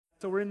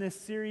So we're in this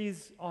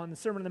series on the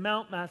Sermon on the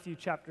Mount, Matthew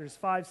chapters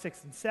 5,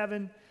 6, and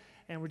 7,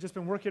 and we've just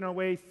been working our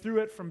way through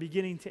it from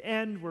beginning to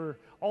end. We're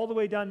all the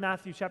way done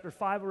Matthew chapter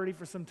 5 already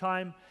for some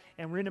time,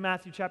 and we're into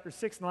Matthew chapter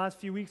 6. In the last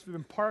few weeks, we've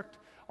been parked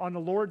on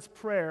the Lord's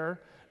Prayer,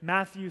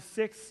 Matthew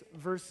 6,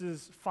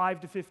 verses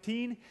 5 to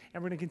 15,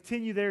 and we're going to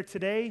continue there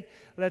today.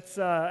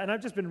 And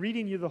I've just been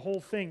reading you the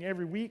whole thing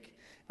every week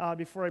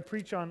before I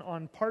preach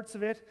on parts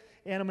of it.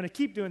 And I'm going to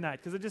keep doing that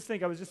because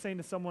I was just saying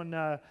to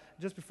someone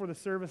just before the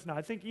service now,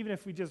 I think even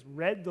if we just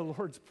read the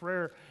Lord's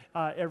Prayer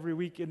every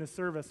week in the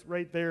service,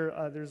 right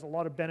there, there's a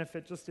lot of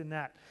benefit just in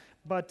that.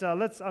 But I'm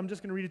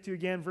just going to read it to you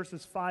again,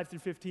 verses 5 through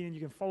 15, and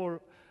you can follow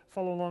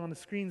along on the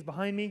screens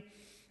behind me.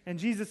 And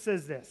Jesus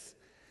says this,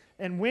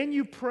 "And when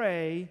you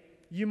pray,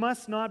 you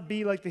must not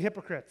be like the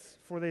hypocrites,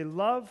 for they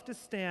love to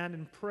stand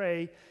and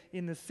pray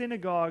in the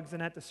synagogues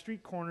and at the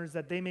street corners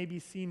that they may be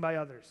seen by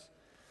others.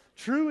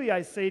 Truly,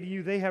 I say to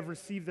you, they have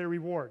received their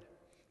reward.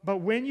 But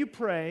when you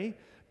pray,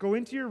 go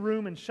into your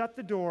room and shut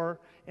the door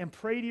and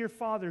pray to your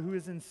Father who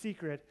is in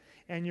secret,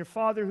 and your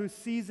Father who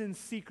sees in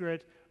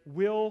secret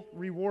will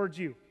reward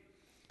you.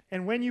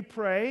 And when you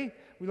pray,"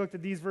 we looked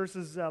at these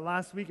verses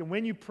last week, "and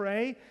when you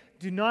pray,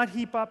 do not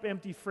heap up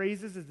empty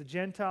phrases as the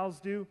Gentiles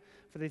do,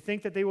 for they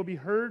think that they will be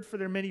heard for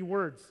their many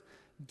words.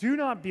 Do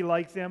not be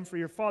like them, for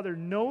your Father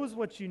knows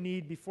what you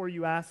need before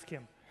you ask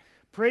Him.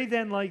 Pray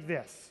then like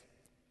this: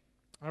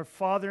 Our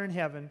Father in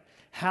heaven,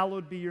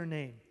 hallowed be your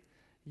name.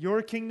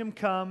 Your kingdom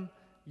come,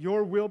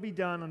 your will be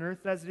done on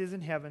earth as it is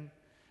in heaven.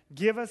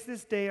 Give us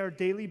this day our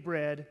daily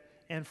bread,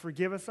 and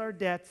forgive us our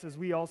debts as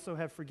we also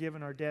have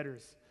forgiven our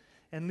debtors.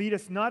 And lead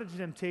us not into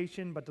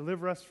temptation, but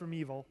deliver us from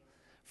evil.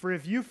 For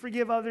if you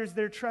forgive others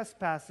their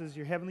trespasses,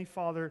 your heavenly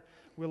Father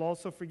will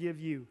also forgive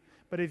you.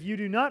 But if you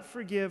do not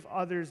forgive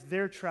others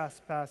their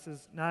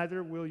trespasses,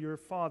 neither will your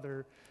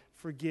Father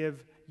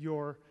forgive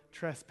your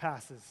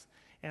trespasses."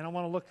 And I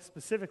want to look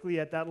specifically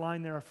at that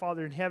line there, "Our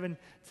Father in heaven,"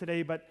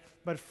 today. But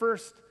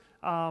first,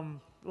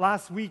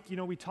 last week,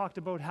 we talked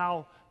about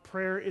how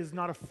prayer is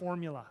not a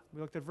formula. We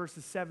looked at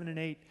verses 7 and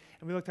 8,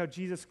 and we looked how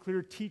Jesus'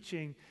 clear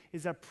teaching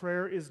is that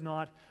prayer is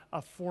not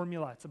a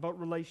formula. It's about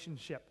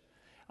relationship.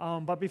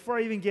 But before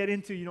I even get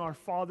into, Our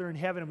Father in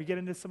heaven, and we get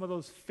into some of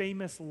those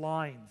famous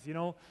lines,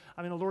 the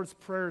Lord's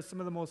Prayer is some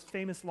of the most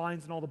famous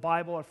lines in all the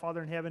Bible. Our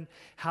Father in heaven,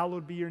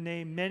 hallowed be your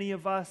name. Many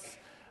of us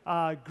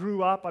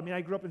grew up,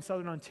 I grew up in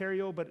Southern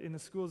Ontario, but in the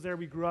schools there,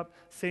 we grew up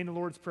saying the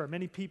Lord's Prayer.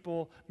 Many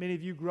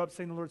of you grew up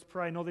saying the Lord's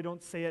Prayer. I know they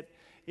don't say it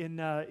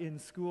in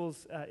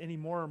schools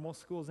anymore, or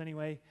most schools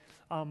anyway,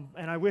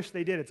 and I wish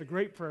they did. It's a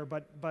great prayer,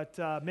 but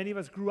many of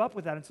us grew up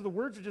with that, and so the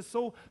words are just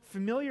so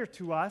familiar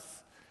to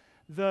us.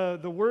 The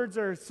words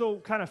are so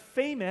kind of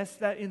famous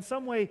that in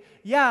some way,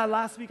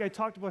 last week I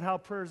talked about how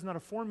prayer is not a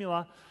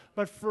formula,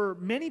 but for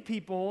many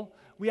people,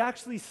 we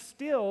actually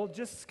still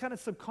just kind of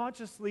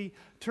subconsciously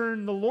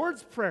turn the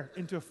Lord's Prayer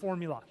into a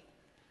formula.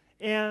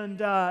 And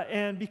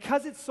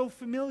because it's so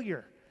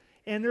familiar,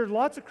 and there are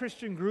lots of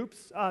Christian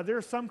groups, there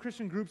are some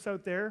Christian groups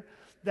out there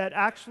that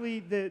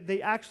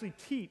they actually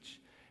teach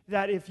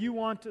that if you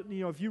want to,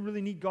 if you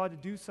really need God to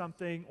do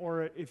something,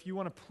 or if you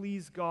want to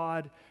please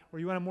God, or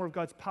you want more of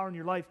God's power in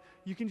your life,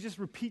 you can just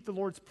repeat the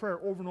Lord's Prayer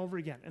over and over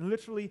again. And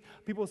literally,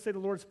 people say the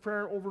Lord's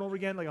Prayer over and over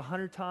again, like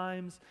 100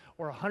 times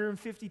or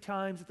 150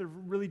 times if they're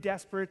really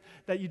desperate,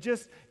 that you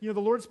just, the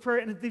Lord's Prayer,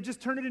 and they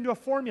just turn it into a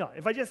formula.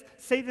 If I just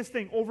say this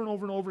thing over and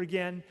over and over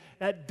again,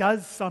 that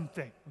does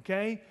something,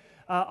 okay?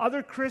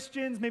 Other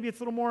Christians, maybe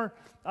it's a little more,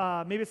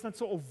 maybe it's not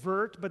so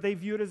overt, but they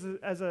view it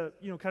as a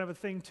kind of a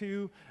thing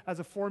too, as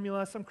a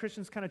formula. Some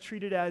Christians kind of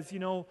treat it as, they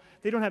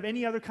don't have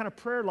any other kind of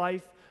prayer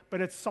life, but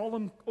at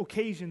solemn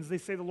occasions, they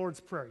say the Lord's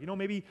Prayer.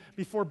 Maybe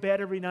before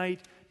bed every night,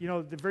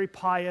 they're very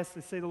pious,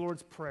 they say the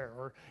Lord's Prayer,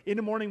 or in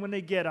the morning when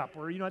they get up,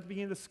 or, at the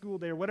beginning of the school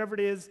day, or whatever it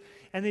is,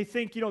 and they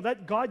think,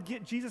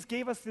 that Jesus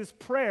gave us this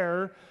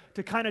prayer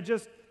to kind of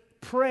just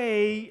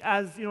pray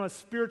as, a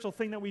spiritual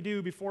thing that we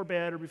do before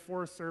bed or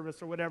before a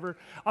service or whatever.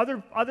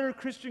 Other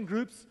Christian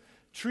groups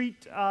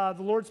treat the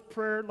Lord's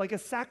Prayer like a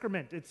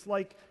sacrament. It's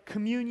like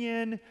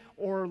communion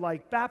or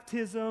like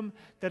baptism,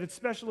 that at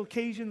special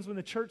occasions when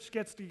the church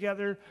gets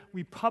together,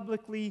 we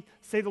publicly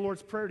say the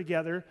Lord's Prayer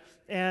together.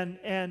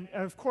 And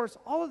of course,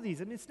 all of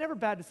these, it's never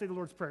bad to say the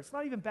Lord's Prayer. It's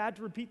not even bad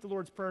to repeat the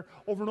Lord's Prayer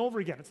over and over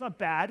again. It's not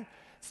bad.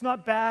 It's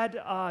not bad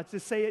to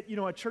say it,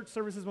 at church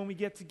services when we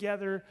get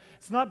together.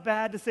 It's not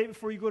bad to say it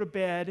before you go to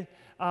bed.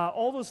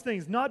 All those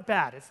things, not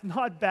bad. It's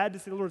not bad to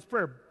say the Lord's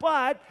Prayer.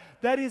 But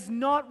that is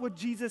not what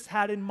Jesus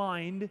had in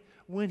mind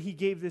when He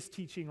gave this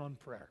teaching on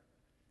prayer.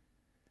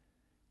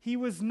 He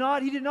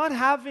did not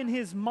have in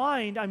His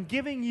mind, I'm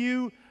giving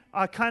you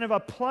a kind of a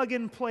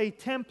plug-and-play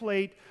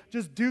template.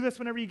 Just do this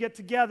whenever you get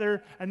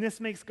together, and this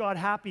makes God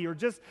happy. Or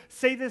just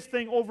say this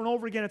thing over and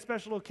over again at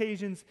special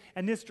occasions,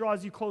 and this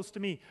draws you close to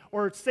me.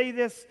 Or say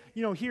this,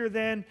 here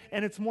then,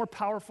 and it's more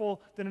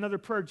powerful than another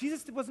prayer.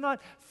 Jesus was not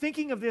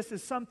thinking of this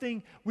as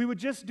something we would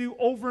just do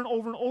over and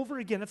over and over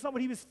again. That's not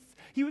what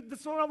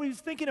that's not what he was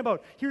thinking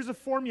about. Here's a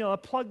formula,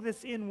 plug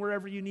this in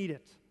wherever you need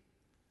it.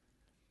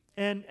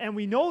 And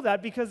we know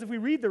that because if we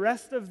read the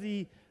rest of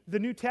the the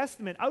New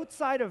Testament,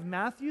 outside of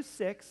Matthew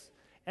 6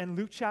 and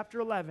Luke chapter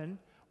 11,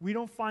 we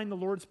don't find the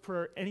Lord's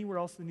Prayer anywhere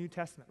else in the New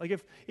Testament. Like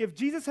if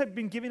Jesus had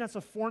been giving us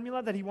a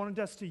formula that he wanted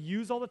us to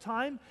use all the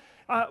time,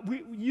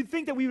 you'd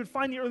think that we would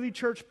find the early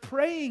church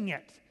praying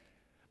it.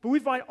 But we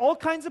find all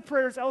kinds of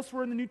prayers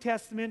elsewhere in the New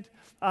Testament.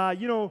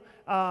 The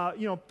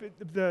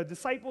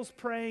disciples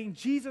praying.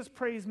 Jesus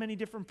prays many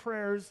different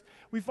prayers.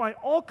 We find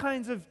all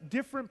kinds of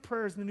different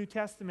prayers in the New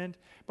Testament,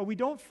 but we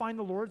don't find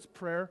the Lord's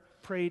Prayer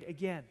prayed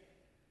again.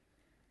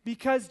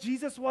 Because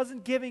Jesus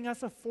wasn't giving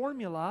us a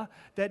formula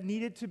that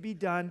needed to be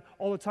done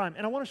all the time.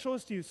 And I want to show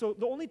this to you. So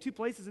the only two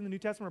places in the New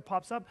Testament where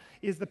it pops up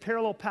is the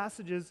parallel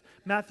passages,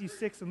 Matthew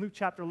 6 and Luke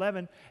chapter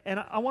 11. And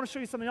I want to show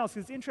you something else,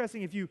 because it's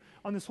interesting if you,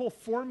 on this whole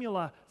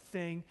formula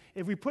thing,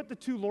 if we put the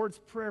two Lord's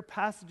Prayer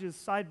passages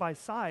side by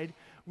side,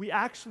 we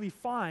actually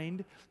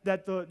find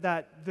that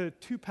the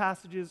two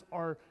passages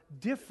are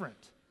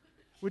different.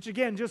 Which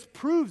again just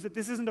proves that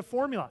this isn't a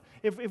formula.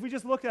 If we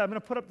just look at it, I'm going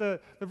to put up the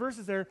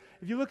verses there.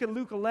 If you look at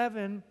Luke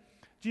 11,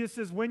 Jesus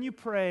says, when you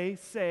pray,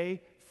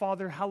 say,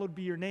 Father, hallowed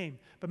be your name.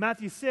 But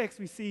Matthew 6,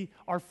 we see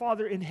our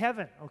Father in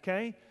heaven,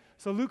 okay?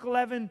 So Luke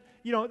 11,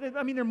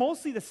 they're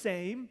mostly the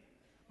same,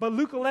 but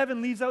Luke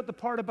 11 leaves out the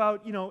part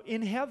about,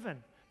 in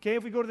heaven. Okay,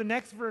 if we go to the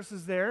next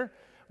verses there,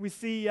 we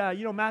see,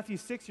 Matthew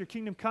 6, your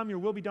kingdom come, your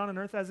will be done on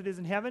earth as it is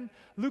in heaven.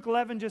 Luke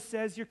 11 just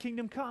says, your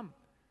kingdom come.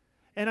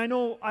 And I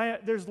know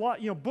there's a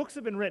lot, books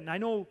have been written. I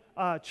know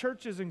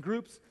churches and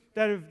groups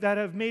that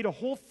have made a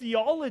whole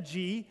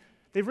theology.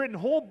 They've written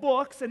whole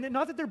books, and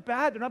not that they're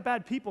bad. They're not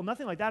bad people,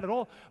 nothing like that at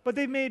all. But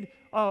they've made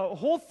a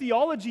whole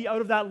theology out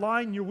of that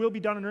line, your will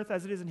be done on earth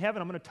as it is in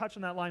heaven. I'm going to touch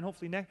on that line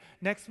hopefully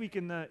next week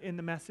in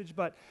the message.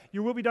 But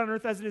your will be done on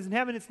earth as it is in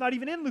heaven. It's not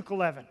even in Luke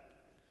 11.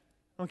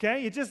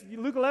 Okay?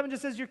 Luke 11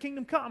 just says your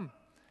kingdom come.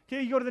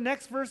 Okay, you go to the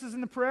next verses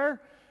in the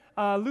prayer.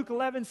 Luke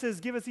 11 says,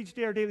 give us each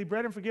day our daily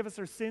bread and forgive us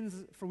our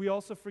sins, for we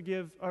ourselves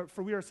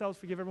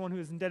forgive everyone who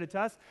is indebted to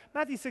us.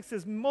 Matthew 6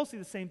 says mostly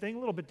the same thing, a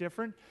little bit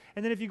different.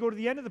 And then if you go to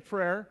the end of the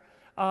prayer,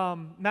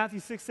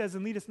 Matthew 6 says,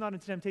 and lead us not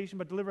into temptation,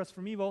 but deliver us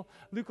from evil.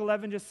 Luke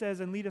 11 just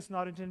says, and lead us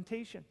not into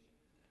temptation.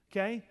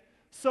 Okay?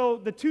 So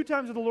the two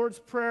times that the Lord's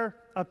Prayer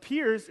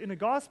appears in the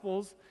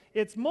Gospels,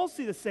 it's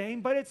mostly the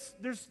same, but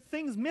there's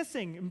things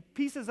missing, and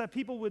pieces that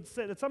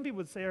some people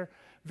would say are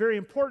very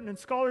important, and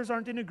scholars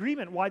aren't in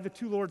agreement why the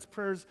two Lord's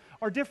Prayers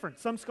are different.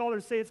 Some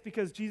scholars say it's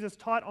because Jesus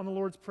taught on the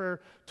Lord's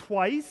Prayer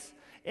twice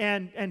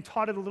and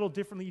taught it a little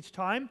differently each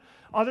time.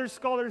 Other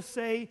scholars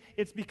say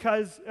it's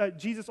because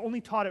Jesus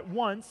only taught it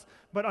once,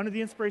 but under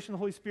the inspiration of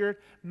the Holy Spirit,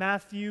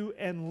 Matthew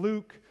and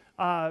Luke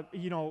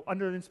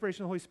under the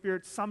inspiration of the Holy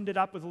Spirit, summed it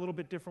up with a little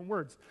bit different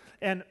words.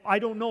 And I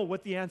don't know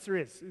what the answer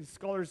is.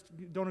 Scholars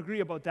don't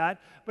agree about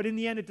that, but in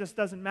the end, it just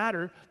doesn't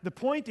matter. The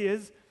point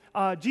is,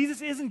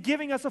 Jesus isn't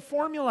giving us a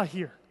formula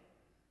here.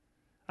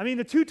 I mean,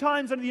 the two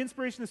times under the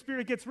inspiration of the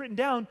Spirit it gets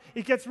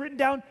written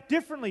down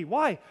differently.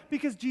 Why?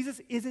 Because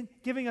Jesus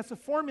isn't giving us a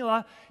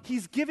formula.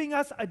 He's giving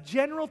us a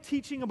general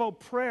teaching about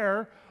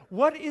prayer.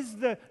 What is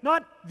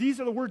not these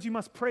are the words you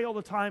must pray all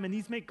the time, and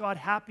these make God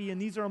happy,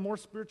 and these are a more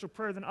spiritual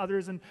prayer than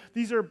others, and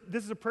this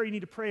is a prayer you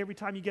need to pray every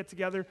time you get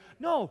together.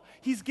 No,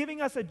 he's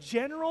giving us a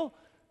general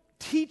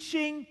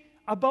teaching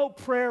about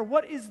prayer.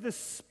 What is the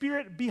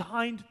spirit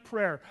behind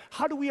prayer?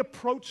 How do we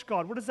approach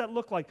God? What does that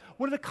look like?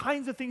 What are the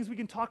kinds of things we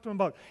can talk to him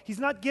about? He's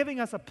not giving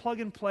us a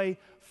plug-and-play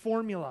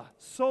formula.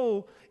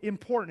 So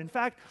important. In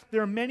fact,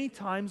 there are many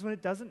times when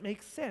it doesn't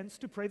make sense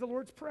to pray the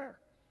Lord's Prayer.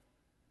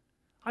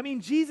 I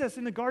mean, Jesus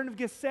in the Garden of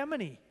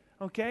Gethsemane,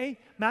 okay?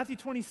 Matthew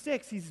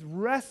 26, he's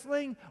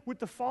wrestling with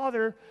the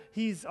Father.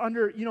 He's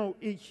under,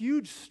 a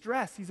huge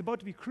stress. He's about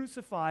to be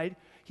crucified.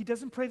 He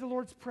doesn't pray the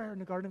Lord's Prayer in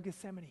the Garden of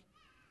Gethsemane,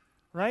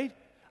 right?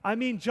 I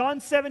mean,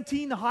 John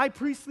 17, the high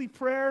priestly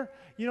prayer,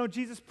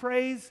 Jesus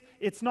prays.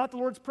 It's not the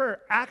Lord's Prayer.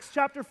 Acts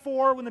chapter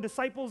 4, when the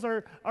disciples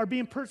are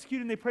being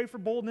persecuted and they pray for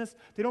boldness,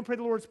 they don't pray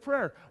the Lord's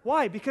Prayer.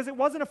 Why? Because it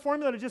wasn't a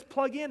formula to just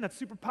plug in that's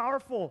super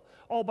powerful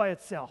all by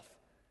itself.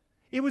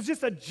 It was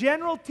just a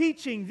general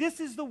teaching.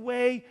 This is the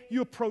way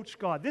you approach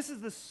God. This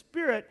is the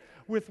spirit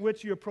with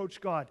which you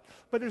approach God.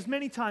 But there's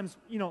many times,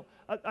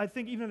 I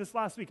think even this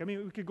last week,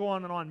 we could go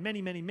on and on,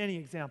 many, many, many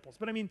examples.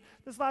 But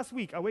this last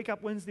week, I wake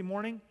up Wednesday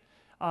morning,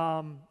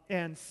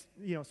 and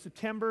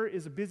September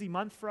is a busy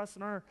month for us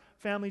in our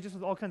family, just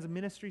with all kinds of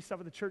ministry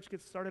stuff. The church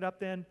gets started up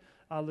then.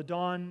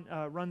 LaDawn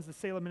runs the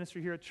Salem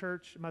ministry here at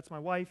church, and that's my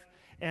wife.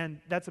 And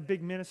that's a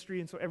big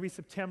ministry, and so every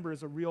September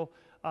is a real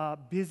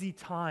busy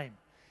time.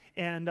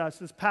 And so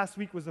this past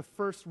week was the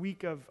first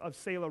week of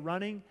Selah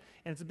running,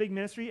 and it's a big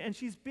ministry, and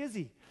she's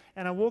busy.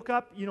 And I woke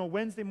up,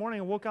 Wednesday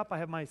morning, I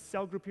have my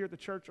cell group here at the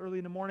church early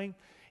in the morning,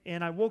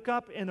 and I woke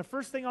up, and the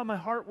first thing on my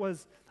heart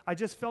was I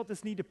just felt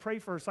this need to pray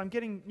for her. So I'm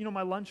getting,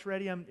 my lunch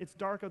ready. It's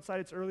dark outside,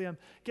 it's early. I'm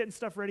getting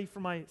stuff ready for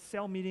my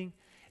cell meeting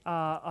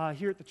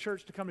here at the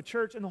church to come to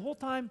church. And the whole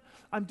time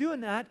I'm doing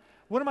that,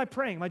 what am I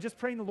praying? Am I just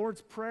praying the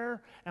Lord's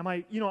Prayer? Am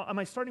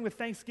I starting with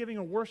thanksgiving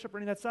or worship or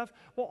any of that stuff?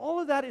 Well, all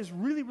of that is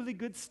really, really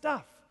good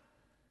stuff.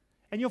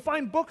 And you'll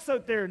find books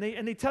out there,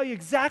 and they tell you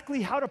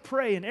exactly how to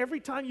pray. And every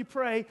time you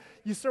pray,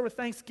 you start with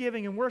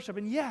thanksgiving and worship.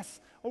 And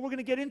yes, we're going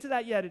to get into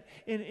that yet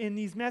in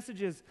these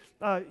messages.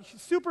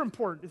 Super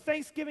important.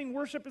 Thanksgiving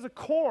worship is a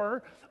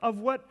core of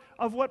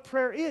what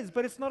prayer is,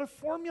 but it's not a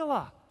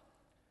formula.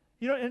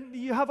 You know, and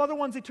you have other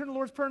ones, they turn the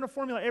Lord's Prayer into a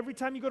formula. Every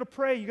time you go to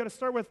pray, you got to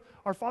start with,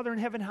 Our Father in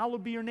heaven,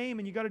 hallowed be your name,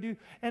 and you got to do,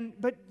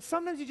 but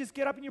sometimes you just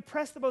get up and you're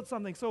pressed about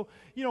something. So,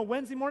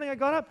 Wednesday morning I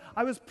got up,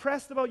 I was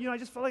pressed about, I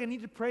just felt like I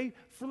needed to pray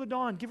for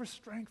LaDawn. Give her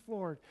strength,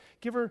 Lord.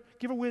 Give her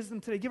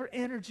wisdom today. Give her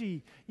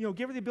energy.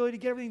 Give her the ability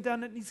to get everything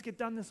done that needs to get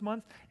done this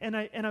month. And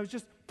I was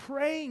just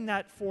praying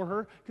that for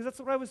her, because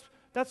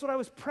that's what I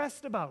was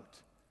pressed about.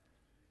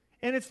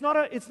 And it's not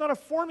a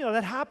formula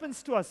that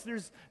happens to us.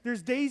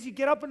 There's days you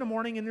get up in the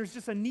morning and there's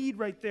just a need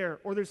right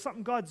there, or there's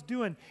something God's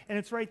doing and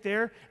it's right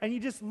there, and you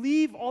just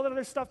leave all that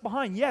other stuff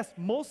behind. Yes,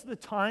 most of the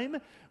time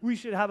we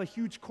should have a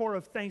huge core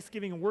of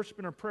thanksgiving and worship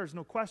in our prayers,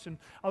 no question.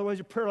 Otherwise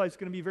your prayer life is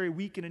going to be very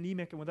weak and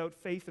anemic and without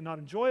faith and not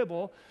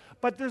enjoyable.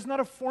 But there's not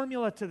a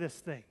formula to this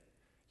thing.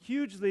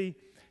 Hugely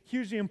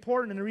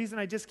important. And the reason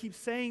I just keep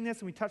saying this,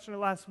 and we touched on it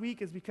last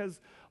week, is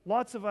because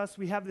lots of us,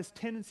 we have this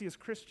tendency as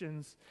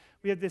Christians,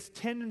 we have this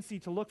tendency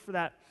to look for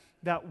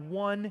that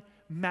one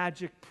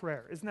magic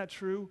prayer. Isn't that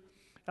true?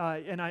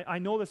 And I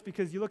know this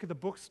because you look at the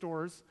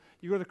bookstores,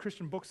 you go to the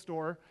Christian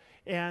bookstore,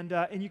 and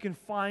you can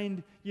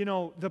find,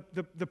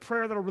 the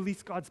prayer that will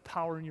release God's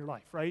power in your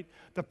life, right?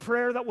 The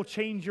prayer that will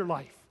change your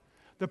life.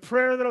 The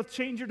prayer that will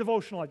change your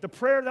devotional life. The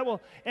prayer that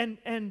will, and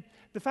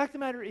the fact of the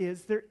matter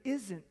is, there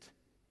isn't,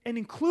 and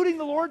including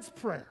the Lord's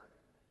Prayer,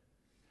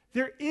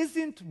 there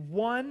isn't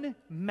one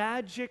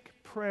magic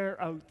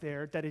prayer out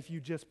there that if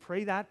you just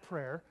pray that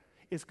prayer,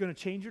 it's going to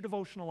change your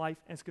devotional life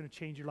and it's going to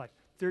change your life.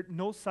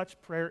 No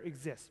such prayer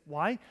exists.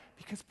 Why?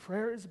 Because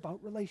prayer is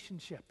about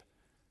relationship.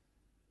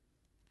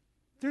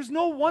 There's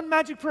no one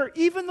magic prayer.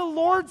 Even the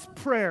Lord's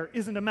Prayer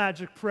isn't a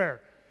magic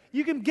prayer.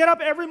 You can get up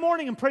every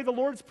morning and pray the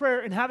Lord's Prayer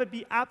and have it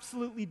be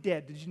absolutely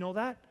dead. Did you know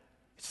that?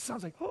 It just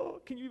sounds like,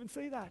 oh, can you even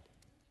say that?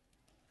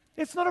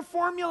 It's not a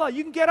formula.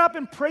 You can get up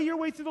and pray your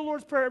way through the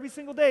Lord's Prayer every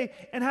single day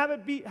and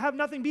have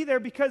nothing be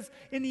there, because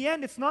in the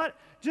end, it's not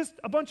just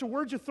a bunch of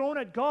words you're throwing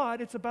at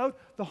God. It's about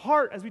the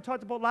heart, as we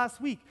talked about last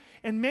week.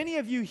 And many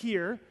of you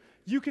here,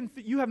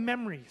 you have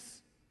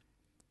memories.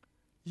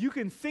 You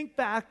can think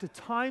back to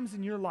times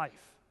in your life.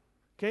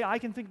 Okay, I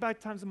can think back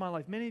to times in my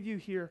life. Many of you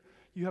here,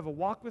 you have a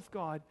walk with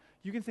God.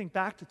 You can think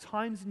back to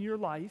times in your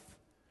life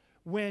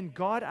when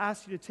God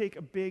asked you to take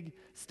a big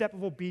step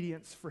of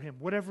obedience for Him,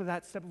 whatever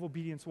that step of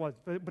obedience was,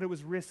 but it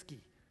was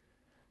risky.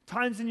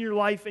 Times in your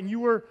life, and you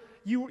were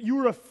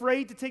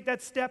afraid to take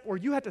that step, or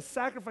you had to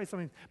sacrifice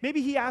something.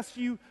 Maybe He asked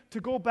you to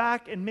go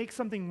back and make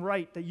something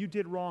right that you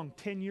did wrong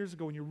 10 years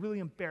ago, and you're really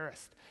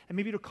embarrassed. And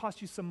maybe it'll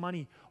cost you some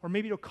money, or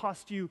maybe it'll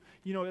cost you,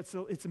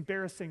 it's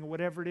embarrassing, or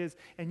whatever it is.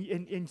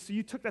 And so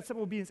you took that step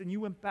of obedience, and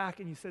you went back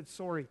and you said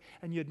sorry,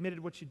 and you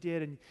admitted what you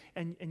did,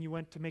 and you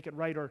went to make it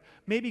right. Or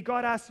maybe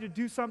God asked you to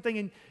do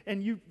something,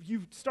 and you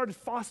started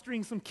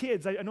fostering some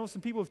kids. I know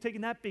some people have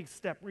taken that big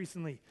step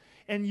recently.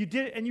 And you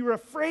did it, and you were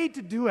afraid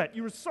to do it.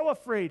 You were so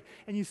afraid,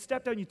 and you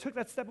stepped out and you took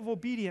that step of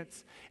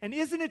obedience. And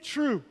isn't it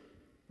true?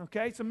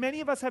 Okay, so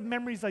many of us have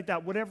memories like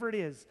that, whatever it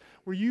is,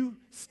 where you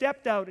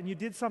stepped out and you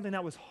did something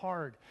that was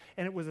hard,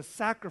 and it was a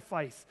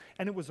sacrifice,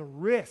 and it was a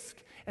risk,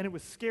 and it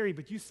was scary,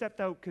 but you stepped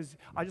out because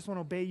I just want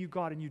to obey you,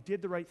 God, and you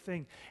did the right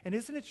thing. And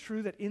isn't it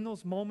true that in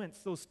those moments,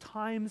 those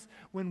times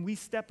when we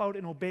step out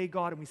and obey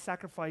God and we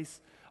sacrifice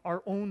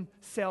our own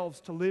selves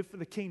to live for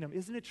the kingdom,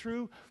 isn't it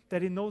true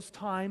that in those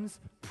times,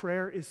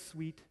 prayer is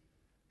sweet?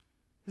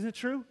 Isn't it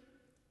true?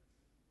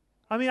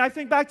 I mean, I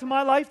think back to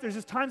my life. There's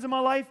just times in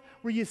my life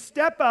where you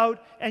step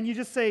out and you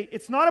just say,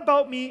 it's not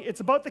about me,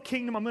 it's about the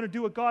kingdom. I'm going to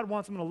do what God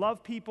wants. I'm going to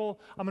love people.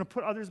 I'm going to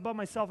put others above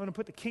myself. I'm going to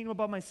put the kingdom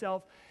above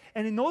myself.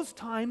 And in those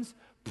times,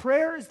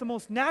 prayer is the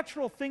most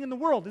natural thing in the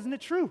world. Isn't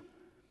it true?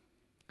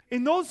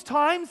 In those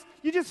times,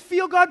 you just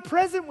feel God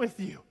present with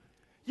you.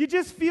 You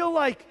just feel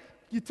like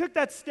you took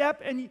that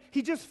step and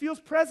He just feels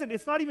present.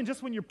 It's not even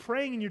just when you're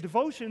praying in your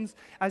devotions,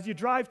 as you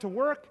drive to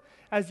work,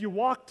 as you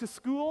walk to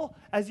school,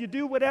 as you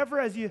do whatever,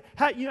 as you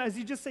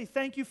just say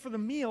thank you for the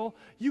meal,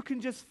 you can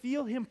just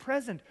feel Him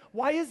present.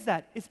 Why is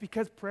that? It's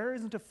because prayer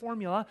isn't a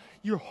formula.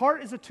 Your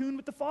heart is attuned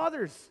with the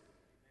Father's.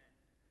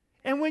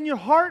 And when your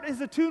heart is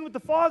attuned with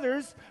the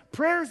Father's,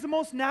 prayer is the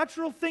most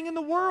natural thing in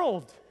the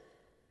world.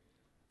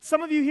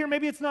 Some of you here,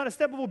 maybe it's not a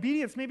step of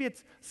obedience, maybe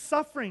it's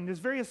suffering. There's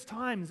various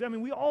times. I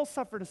mean, we all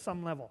suffer to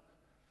some level.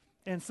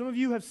 And some of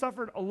you have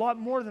suffered a lot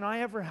more than I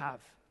ever have.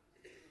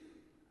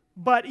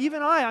 But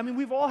even I mean,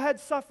 we've all had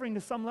suffering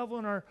to some level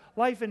in our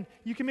life, and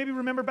you can maybe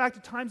remember back to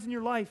times in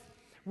your life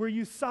where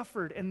you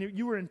suffered and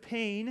you were in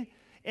pain,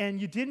 and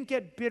you didn't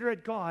get bitter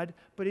at God,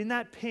 but in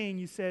that pain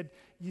you said,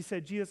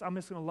 Jesus, I'm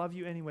just going to love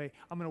you anyway.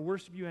 I'm going to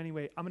worship you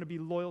anyway. I'm going to be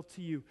loyal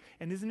to you.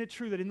 And isn't it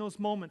true that in those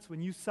moments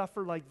when you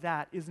suffer like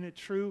that, isn't it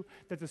true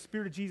that the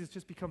Spirit of Jesus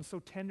just becomes so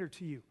tender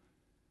to you?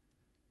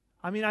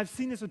 I mean, I've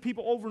seen this with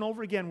people over and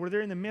over again where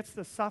they're in the midst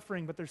of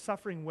suffering, but they're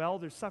suffering well.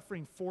 They're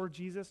suffering for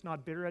Jesus,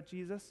 not bitter at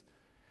Jesus.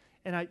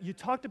 And you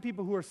talk to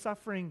people who are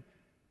suffering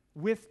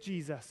with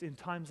Jesus in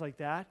times like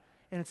that,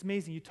 and it's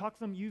amazing. You talk to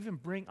them, you even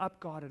bring up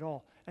God at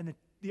all, and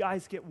the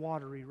eyes get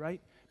watery, right?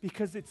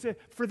 Because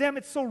for them,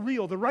 it's so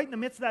real. They're right in the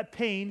midst of that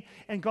pain,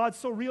 and God's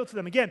so real to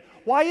them. Again,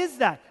 why is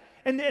that?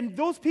 And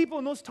those people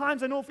in those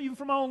times, I know even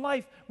from my own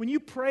life, when you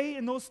pray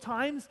in those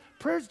times,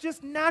 prayer's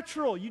just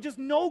natural. You just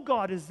know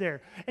God is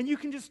there, and you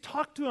can just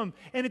talk to Him,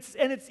 and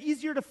it's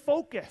easier to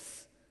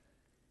focus.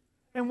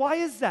 And why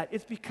is that?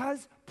 It's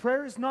because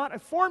prayer is not a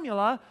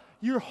formula.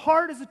 Your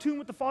heart is attuned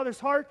with the Father's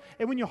heart,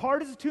 and when your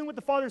heart is attuned with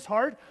the Father's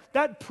heart,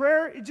 that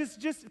prayer is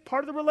just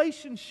part of the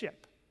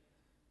relationship.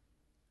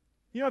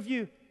 If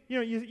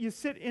you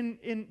sit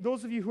in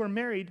those of you who are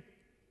married,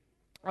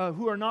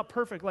 who are not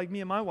perfect like me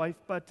and my wife,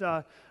 but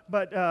that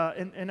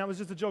was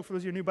just a joke for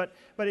those of you who knew. But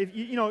if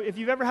if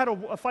you've ever had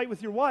a fight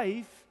with your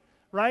wife,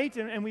 right?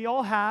 And we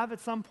all have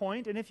at some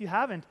point. And if you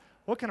haven't,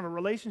 what kind of a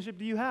relationship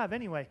do you have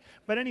anyway?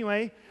 But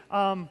anyway.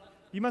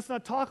 You must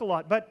not talk a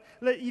lot. But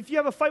if you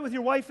have a fight with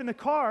your wife in the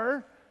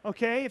car,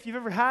 okay, if you've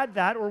ever had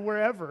that or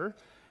wherever,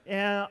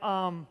 and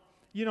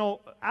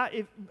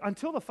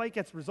until the fight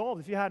gets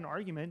resolved, if you had an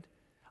argument,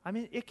 I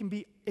mean, it can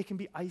be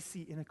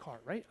icy in a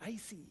car, right?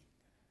 Icy.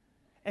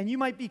 And you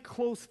might be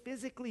close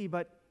physically,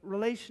 but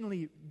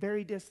relationally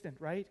very distant,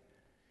 right?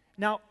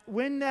 Now,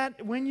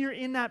 when you're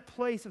in that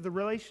place of the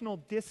relational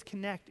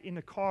disconnect in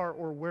the car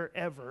or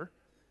wherever,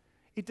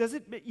 it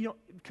doesn't,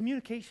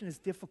 communication is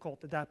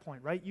difficult at that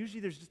point, right? Usually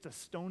there's just a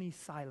stony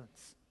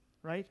silence,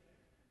 right?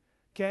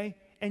 Okay?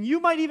 And you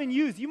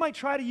might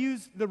try to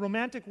use the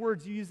romantic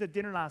words you used at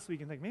dinner last week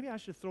and think, maybe I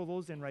should throw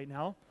those in right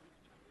now.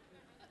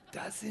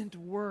 Doesn't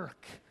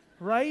work,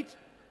 right?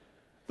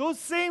 Those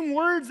same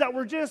words that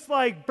were just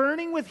like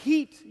burning with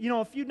heat,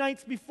 a few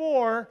nights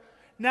before,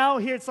 now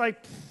here it's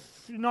like,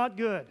 not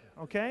good,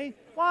 okay?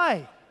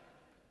 Why?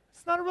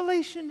 It's not a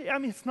relation,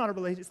 it's not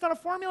a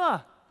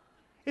formula.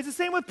 It's the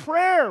same with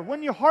prayer.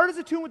 When your heart is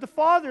attuned with the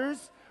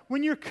Father's,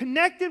 when you're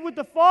connected with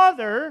the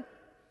Father,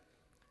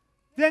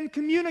 then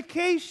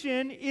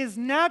communication is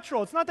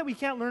natural. It's not that we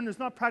can't learn, there's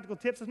not practical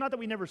tips, it's not that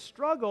we never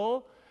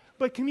struggle,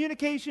 but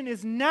communication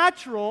is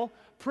natural,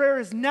 prayer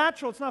is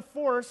natural, it's not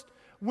forced.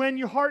 When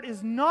your heart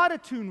is not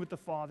attuned with the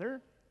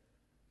Father,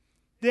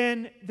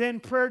 then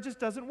prayer just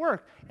doesn't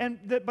work.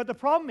 But the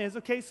problem is,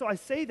 okay, so I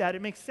say that,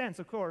 it makes sense,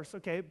 of course,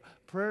 okay,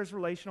 prayer is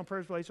relational,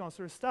 all sort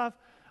of stuff.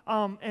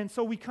 And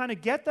so we kind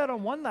of get that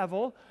on one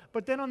level,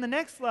 but then on the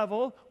next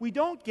level, we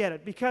don't get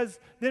it. Because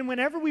then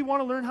whenever we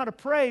want to learn how to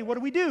pray,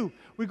 what do?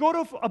 We go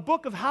to a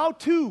book of how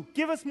to.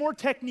 Give us more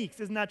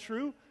techniques. Isn't that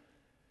true?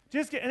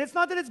 And it's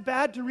not that it's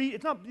bad to read.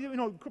 It's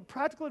not,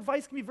 practical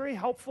advice can be very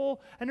helpful.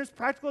 And there's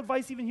practical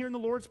advice even here in the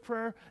Lord's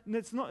Prayer. And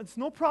it's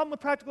no problem with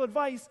practical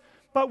advice.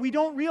 But we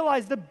don't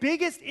realize the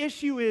biggest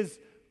issue is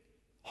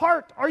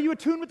heart. Are you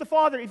attuned with the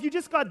Father? If you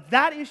just got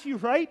that issue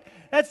right,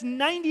 that's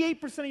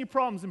 98% of your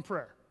problems in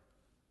prayer.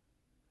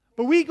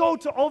 But we go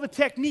to all the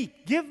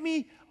technique. Give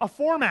me a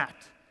format.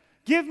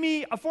 Give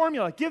me a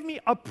formula. Give me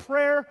a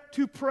prayer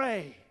to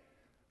pray.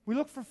 We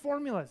look for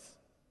formulas.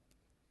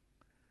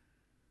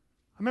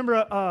 I remember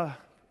a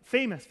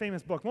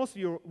famous book. Most of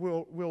you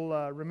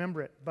will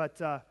remember it.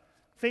 But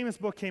famous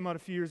book came out a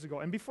few years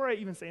ago. And before I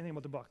even say anything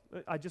about the book,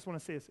 I just want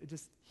to say this.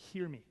 Just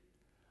hear me.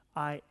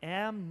 I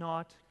am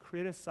not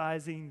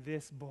criticizing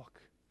this book.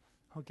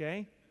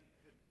 Okay?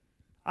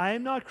 I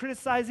am not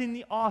criticizing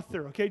the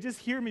author, okay? Just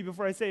hear me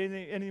before I say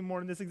anything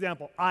more in this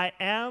example. I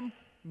am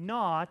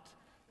not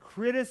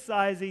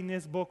criticizing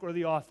this book or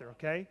the author,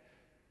 okay?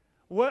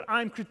 What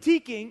I'm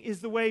critiquing is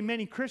the way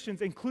many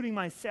Christians, including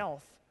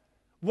myself,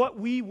 what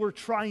we were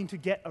trying to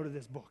get out of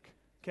this book,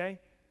 okay?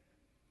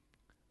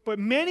 But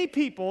many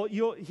people,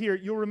 you'll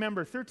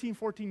remember 13,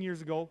 14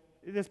 years ago,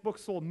 this book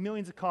sold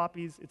millions of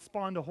copies. It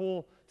spawned a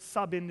whole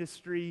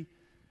sub-industry.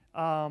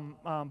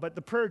 But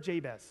the Prayer of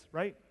Jabez,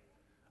 right?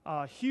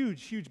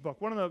 Huge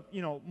book. One of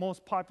the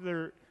most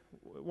popular,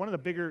 one of the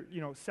bigger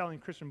selling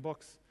Christian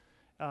books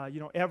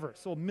ever.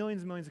 Sold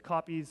millions and millions of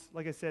copies.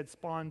 Like I said,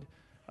 spawned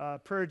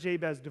Prayer of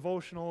Jabez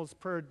devotionals,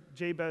 Prayer of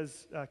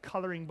Jabez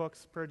coloring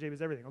books, Prayer of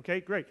Jabez everything.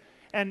 Okay, great.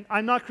 And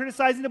I'm not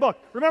criticizing the book.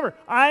 Remember,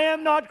 I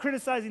am not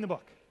criticizing the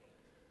book.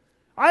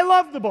 I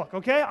loved the book.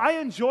 Okay, I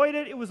enjoyed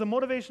it. It was a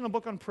motivational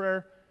book on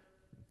prayer.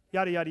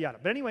 Yada yada yada.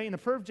 But anyway, in the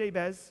Prayer of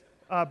Jabez.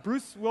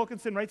 Bruce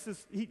Wilkinson writes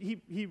this.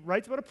 He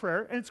writes about a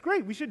prayer, and it's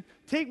great. We should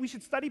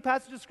study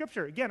passages of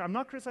Scripture. Again, I'm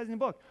not criticizing the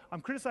book. I'm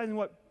criticizing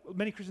what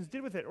many Christians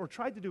did with it or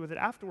tried to do with it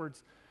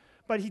afterwards.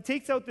 But he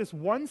takes out this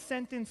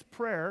one-sentence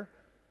prayer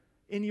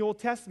in the Old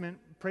Testament,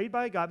 prayed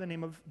by a guy by the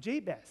name of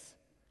Jabez.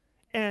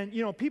 And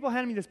people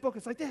hand me this book.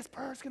 It's like, this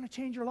prayer is going to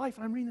change your life.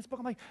 And I'm reading this book.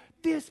 I'm like,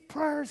 this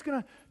prayer is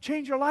going to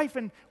change your life.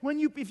 And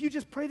if you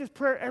just pray this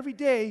prayer every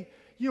day,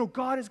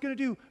 God is going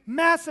to do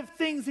massive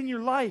things in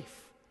your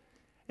life.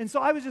 And so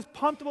I was just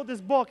pumped about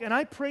this book, and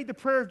I prayed the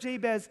Prayer of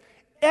Jabez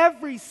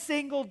every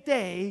single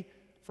day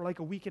for like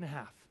a week and a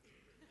half.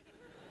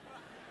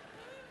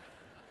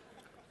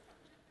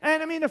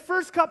 And the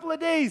first couple of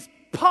days,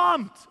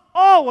 pumped.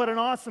 Oh, what an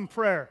awesome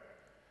prayer.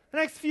 The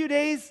next few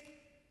days,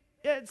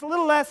 it's a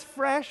little less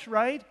fresh,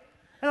 right?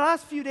 And the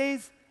last few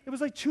days, it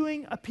was like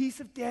chewing a piece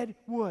of dead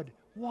wood.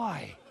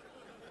 Why?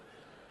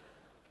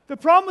 The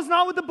problem was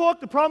not with the book.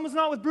 The problem was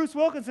not with Bruce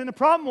Wilkinson. The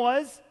problem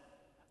was,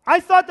 I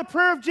thought the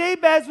prayer of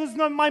Jabez was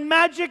my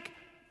magic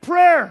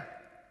prayer.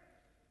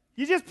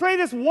 You just pray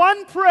this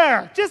one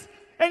prayer.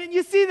 And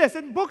you see this,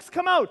 and books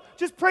come out.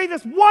 Just pray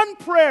this one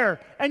prayer,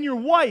 and your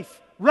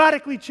wife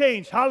radically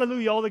changed.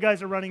 Hallelujah, all the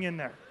guys are running in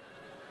there.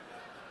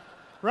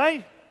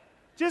 Right?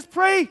 Just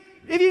pray.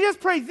 If you just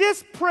pray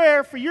this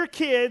prayer for your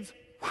kids,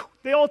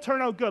 they all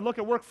turn out good. Look,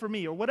 it worked for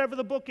me, or whatever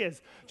the book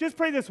is. Just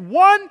pray this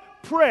one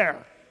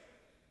prayer.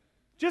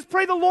 Just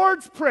pray the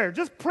Lord's Prayer.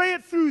 Just pray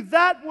it through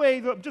that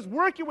way. Just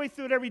work your way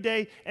through it every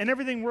day, and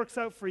everything works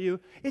out for you.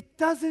 It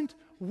doesn't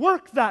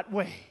work that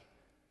way.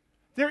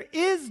 There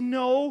is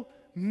no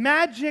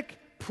magic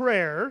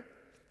prayer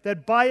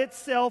that by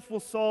itself will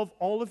solve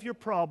all of your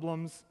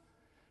problems,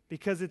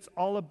 because it's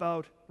all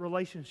about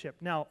relationship.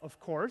 Now, of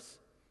course,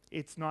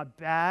 it's not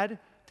bad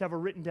to have a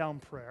written down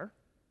prayer.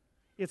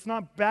 It's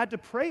not bad to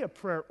pray a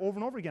prayer over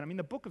and over again. I mean,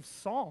 the book of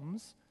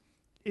Psalms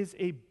is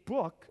a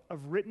book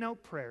of written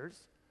out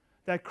prayers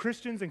that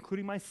Christians,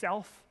 including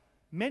myself,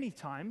 many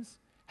times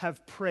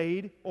have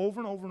prayed over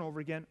and over and over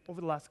again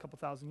over the last couple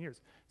thousand years.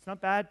 It's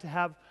not bad to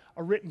have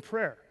a written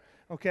prayer,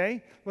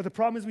 okay? But the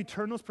problem is we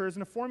turn those prayers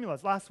into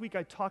formulas. Last week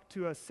I talked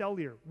to a cell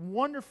leader,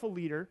 wonderful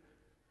leader,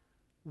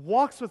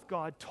 walks with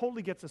God,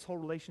 totally gets this whole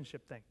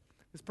relationship thing.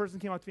 This person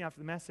came up to me after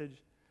the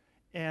message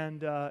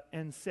and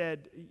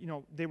said, you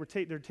know, they're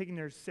taking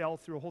their cell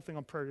through a whole thing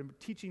on prayer. They're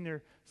teaching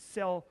their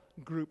cell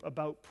group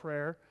about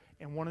prayer.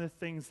 And one of the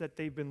things that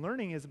they've been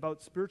learning is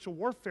about spiritual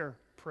warfare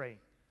praying.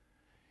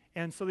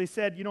 And so they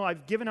said, you know,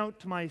 I've given out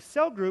to my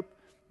cell group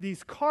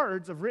these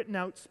cards of written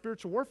out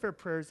spiritual warfare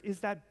prayers. Is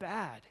that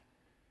bad?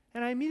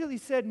 And I immediately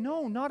said,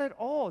 no, not at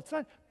all. It's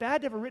not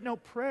bad to have a written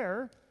out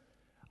prayer.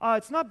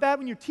 It's not bad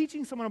when you're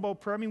teaching someone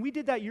about prayer. I mean, we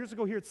did that years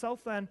ago here at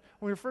Southland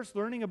when we were first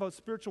learning about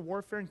spiritual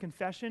warfare and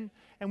confession.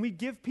 And we'd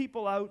give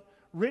people out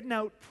written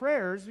out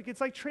prayers.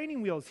 It's like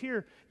training wheels.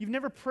 Here, you've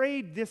never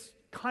prayed this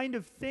kind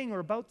of thing or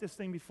about this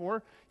thing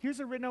before. Here's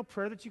a written out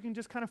prayer that you can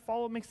just kind of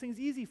follow. It makes things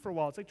easy for a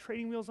while. It's like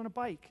training wheels on a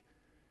bike.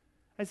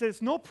 I said,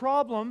 it's no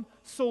problem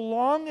so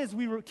long as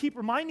we keep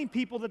reminding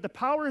people that the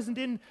power isn't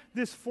in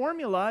this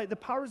formula. The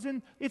power is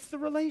in, it's the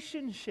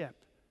relationship.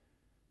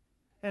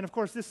 And of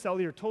course, this cell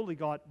leader totally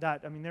got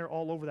that. I mean, they're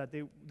all over that.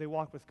 They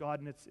walk with God,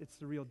 and it's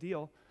the real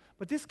deal.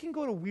 But this can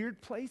go to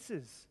weird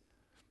places.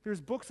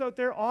 There's books out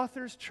there,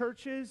 authors,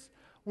 churches,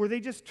 where they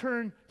just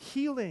turn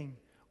healing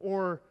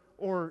or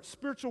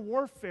spiritual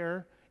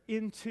warfare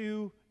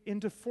into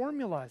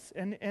formulas,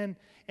 and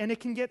it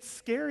can get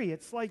scary.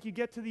 It's like you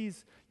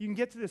can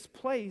get to this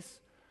place.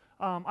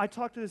 I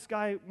talked to this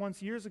guy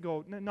once years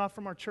ago, not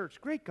from our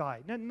church, great guy,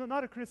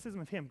 not a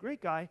criticism of him,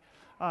 great guy,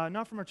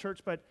 not from our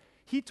church, but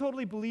he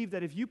totally believed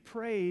that if you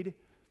prayed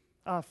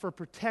for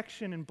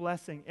protection and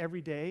blessing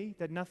every day,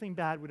 that nothing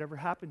bad would ever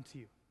happen to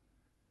you.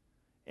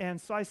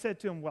 And so I said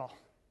to him, well,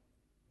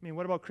 I mean,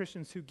 what about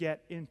Christians who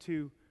get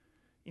into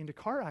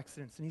car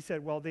accidents? And he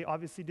said, well, they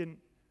obviously didn't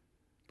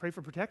pray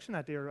for protection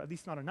that day, or at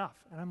least not enough.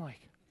 And I'm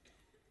like,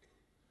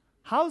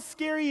 how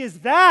scary is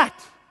that?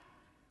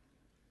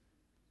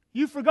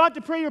 You forgot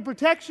to pray your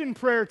protection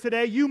prayer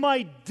today. You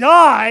might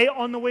die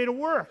on the way to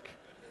work.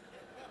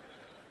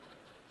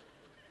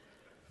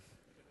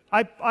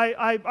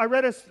 I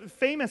read a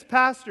famous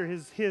pastor,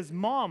 his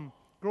mom,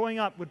 growing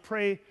up, would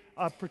pray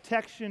a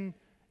protection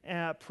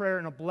prayer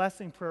and a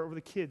blessing prayer over the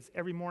kids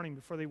every morning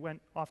before they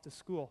went off to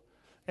school.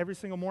 Every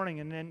single morning.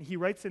 And then he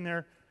writes in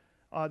there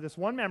this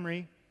one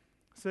memory,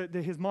 so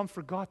that his mom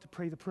forgot to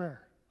pray the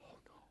prayer. Oh,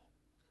 no.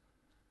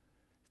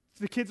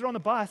 So the kids are on the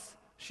bus.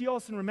 She all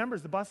of a sudden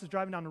remembers the bus is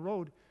driving down the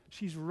road.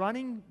 She's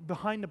running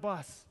behind the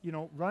bus,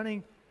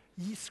 running,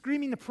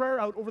 screaming the prayer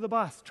out over the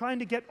bus, trying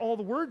to get all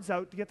the words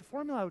out, to get the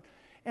formula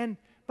out.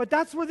 But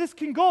that's where this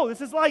can go. This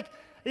is like,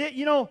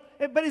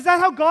 but is that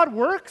how God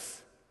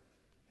works?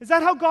 Is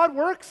that how God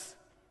works?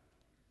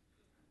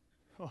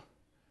 Oh,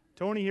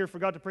 Tony here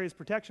forgot to pray his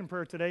protection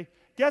prayer today.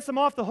 Guess I'm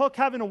off the hook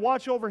having to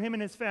watch over him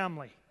and his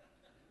family.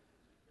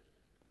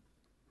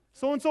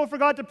 So-and-so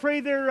forgot to pray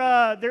their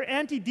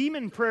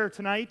anti-demon prayer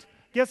tonight.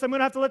 Guess I'm going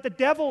to have to let the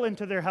devil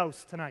into their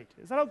house tonight.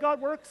 Is that how God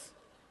works?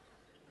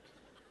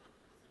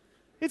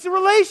 It's a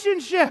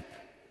relationship.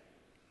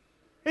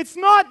 It's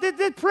not,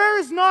 the prayer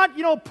is not,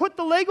 put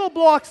the Lego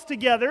blocks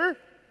together,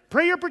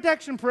 pray your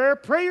protection prayer,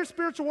 pray your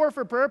spiritual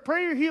warfare prayer,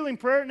 pray your healing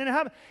prayer, and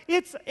then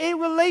it's a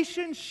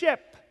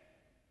relationship.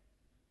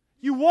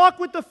 You walk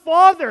with the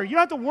Father. You don't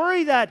have to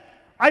worry that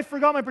I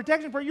forgot my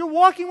protection prayer. You're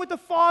walking with the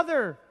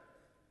Father.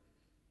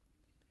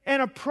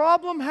 And a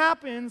problem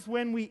happens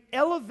when we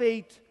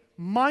elevate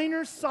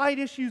minor side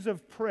issues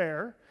of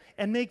prayer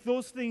and make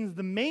those things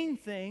the main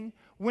thing,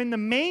 when the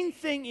main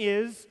thing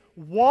is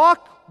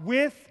walk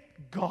with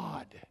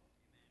God.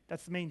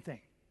 That's the main thing.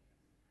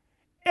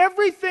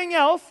 Everything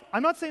else,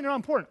 I'm not saying they're not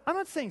important. I'm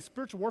not saying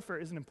spiritual warfare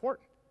isn't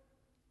important.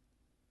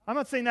 I'm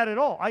not saying that at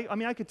all.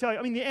 I could tell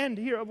you, the end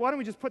here, why don't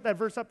we just put that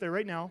verse up there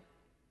right now?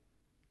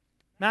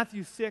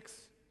 Matthew 6,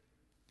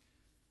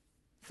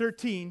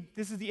 13,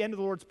 this is the end of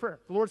the Lord's Prayer.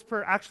 The Lord's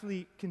Prayer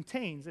actually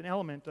contains an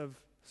element of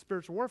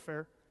spiritual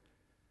warfare.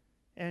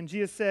 And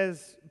Jesus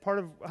says part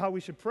of how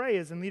we should pray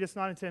is, and lead us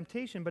not into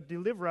temptation, but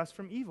deliver us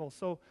from evil.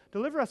 So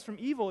deliver us from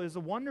evil is a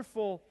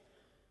wonderful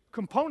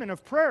component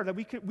of prayer that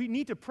we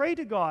need to pray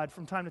to God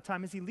from time to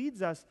time as he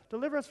leads us.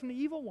 Deliver us from the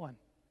evil one,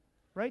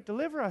 right?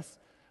 Deliver us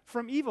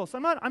from evil. So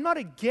I'm not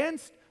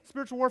against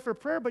spiritual warfare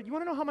prayer, but you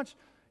want to know how much,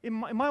 in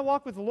my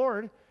walk with the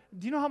Lord,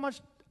 do you know how much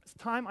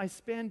time I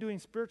spend doing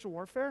spiritual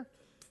warfare?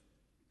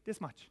 This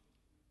much.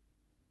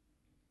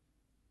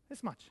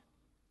 This much.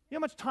 You know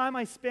how much time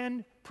I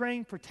spend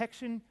praying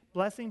protection,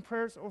 blessing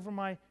prayers over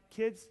my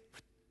kids?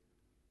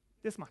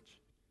 This much.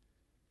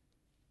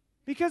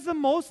 Because the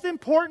most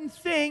important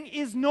thing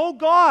is know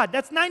God.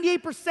 That's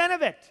 98%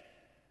 of it.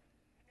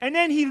 And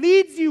then he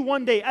leads you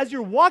one day as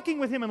you're walking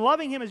with him and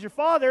loving him as your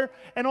father,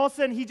 and all of a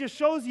sudden he just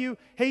shows you,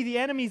 hey, the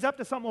enemy's up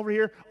to something over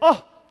here.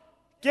 Oh,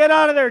 get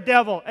out of there,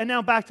 devil. And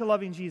now back to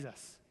loving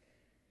Jesus.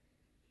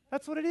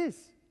 That's what it is.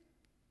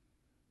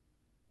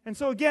 And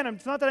so again,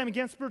 it's not that I'm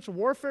against spiritual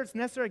warfare. It's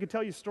necessary. I could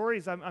tell you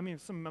stories. I mean,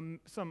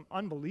 some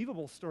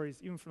unbelievable stories,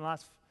 even from the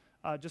last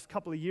just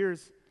couple of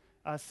years.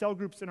 Cell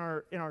groups in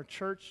our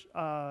church,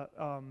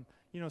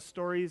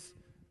 stories.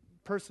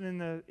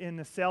 Person in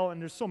the cell, and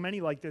there's so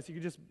many like this. You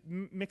could just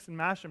mix and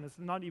mash them. It's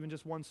not even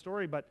just one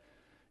story, but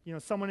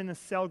someone in the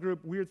cell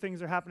group, weird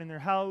things are happening in their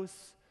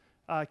house.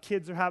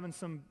 Kids are having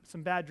some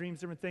bad dreams,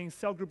 different things.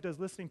 Cell group does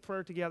listening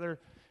prayer together.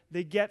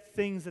 They get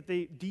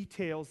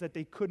details that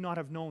they could not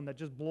have known that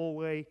just blow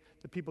away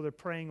the people they're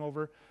praying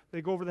over.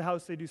 They go over the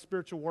house, they do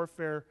spiritual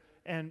warfare,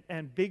 and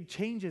big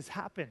changes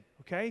happen,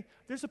 okay?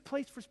 There's a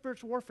place for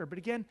spiritual warfare, but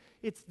again,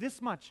 it's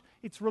this much.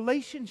 It's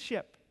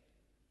relationship.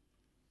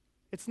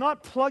 It's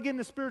not plug in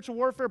the spiritual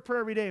warfare prayer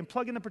every day and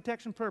plug in the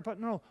protection prayer. But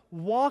no,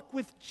 walk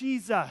with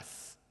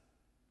Jesus.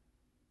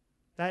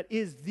 That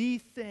is the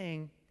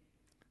thing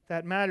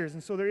that matters.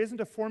 And so there isn't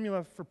a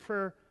formula for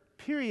prayer,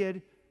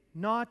 period.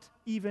 Not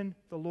even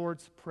the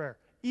Lord's Prayer.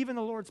 Even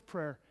the Lord's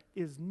Prayer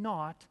is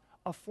not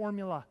a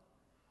formula.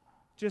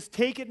 Just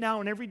take it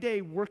now and every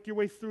day work your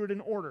way through it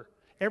in order.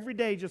 Every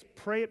day just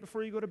pray it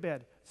before you go to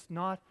bed. It's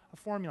not a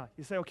formula.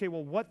 You say, okay,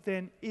 well, what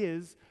then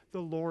is the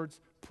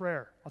Lord's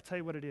Prayer? I'll tell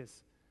you what it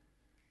is.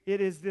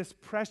 It is this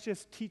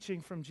precious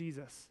teaching from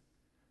Jesus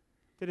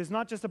that is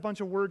not just a bunch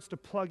of words to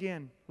plug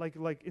in,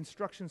 like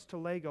instructions to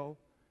Lego.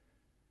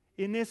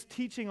 In this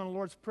teaching on the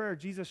Lord's Prayer,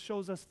 Jesus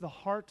shows us the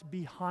heart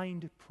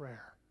behind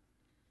prayer.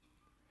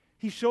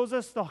 He shows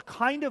us the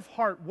kind of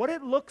heart, what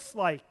it looks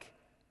like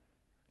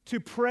to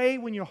pray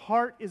when your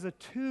heart is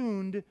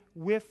attuned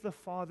with the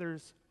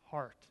Father's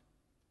heart.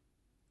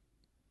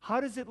 How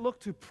does it look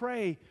to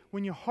pray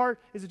when your heart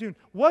is attuned?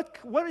 What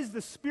is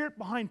the spirit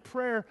behind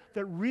prayer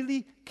that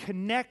really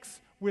connects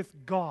with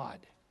God?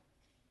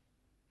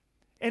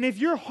 And if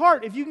your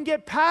heart, if you can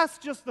get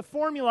past just the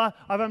formula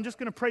of I'm just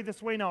going to pray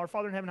this way now, our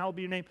Father in heaven, hallowed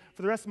be your name,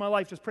 for the rest of my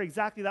life, just pray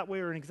exactly that way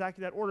or in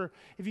exactly that order.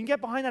 If you can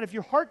get behind that, if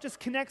your heart just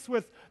connects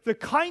with the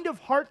kind of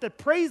heart that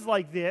prays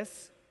like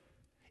this,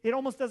 it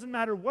almost doesn't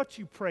matter what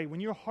you pray. When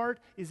your heart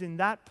is in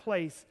that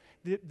place,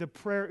 the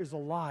prayer is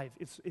alive.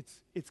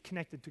 It's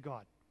connected to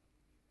God.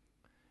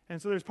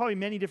 And so there's probably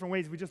many different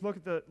ways. If we just look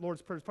at the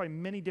Lord's Prayer, there's probably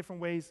many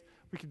different ways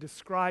we could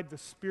describe the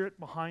spirit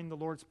behind the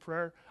Lord's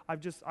Prayer.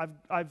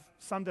 I've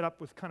summed it up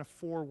with kind of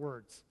 4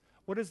 words.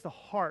 What is the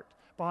heart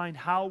behind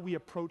how we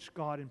approach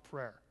God in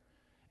prayer?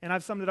 And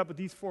I've summed it up with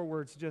these 4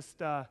 words. Just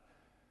the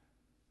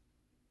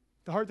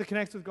heart that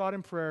connects with God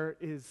in prayer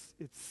it's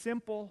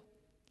simple,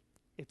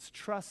 it's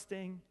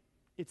trusting,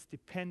 it's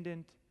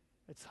dependent,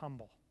 it's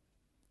humble.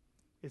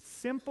 It's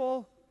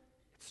simple,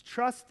 it's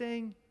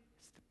trusting,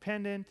 it's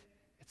dependent,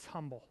 it's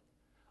humble.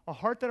 A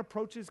heart that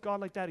approaches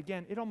God like that,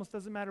 again, it almost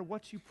doesn't matter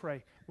what you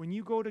pray. When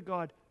you go to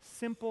God,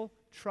 simple,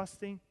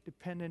 trusting,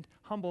 dependent,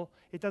 humble,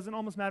 it doesn't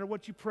almost matter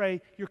what you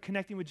pray, you're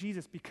connecting with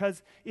Jesus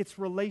because it's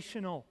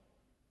relational.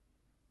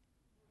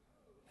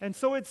 And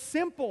so it's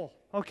simple,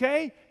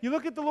 okay? You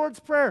look at the Lord's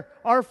Prayer,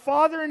 our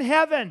Father in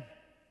heaven,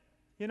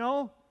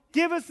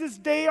 give us this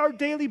day our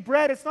daily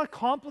bread. It's not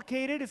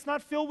complicated. It's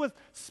not filled with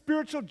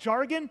spiritual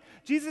jargon.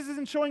 Jesus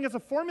isn't showing us a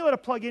formula to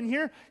plug in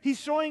here. He's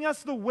showing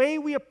us the way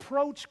we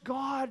approach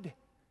God.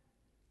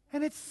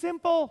 And it's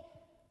simple.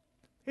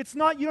 It's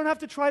not, you don't have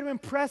to try to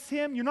impress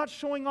him. You're not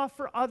showing off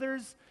for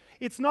others.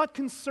 It's not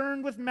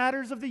concerned with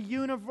matters of the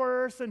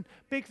universe and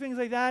big things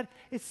like that.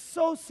 It's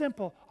so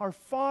simple. Our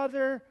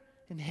Father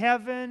in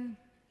heaven,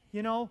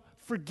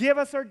 forgive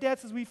us our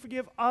debts as we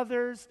forgive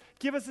others.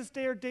 Give us this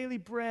day our daily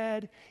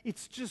bread.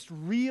 It's just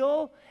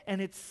real and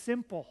it's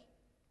simple.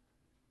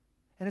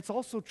 And it's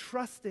also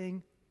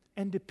trusting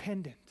and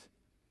dependent.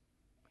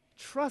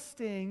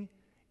 Trusting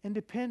and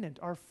dependent.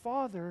 Our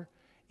Father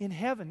in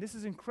heaven. This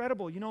is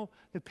incredible.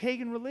 The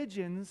pagan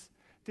religions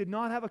did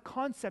not have a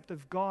concept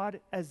of God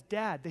as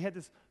dad. They had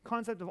this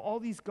concept of all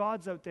these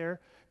gods out there.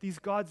 These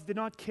gods did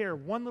not care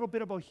one little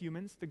bit about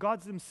humans. The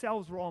gods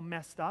themselves were all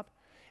messed up.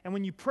 And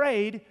when you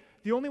prayed,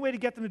 the only way to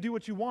get them to do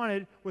what you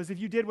wanted was if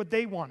you did what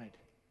they wanted.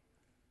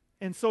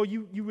 And so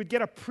you would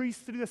get a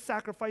priest to do the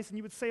sacrifice, and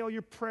you would say all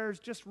your prayers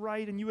just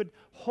right, and you would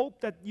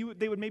hope that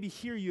they would maybe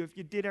hear you if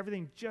you did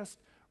everything just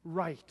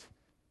right.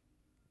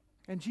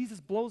 And Jesus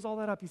blows all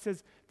that up. He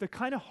says the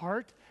kind of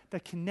heart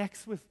that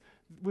connects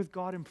with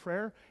God in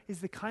prayer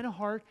is the kind of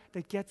heart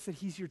that gets that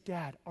he's your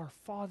dad, our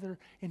Father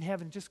in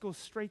heaven. Just goes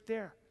straight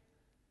there.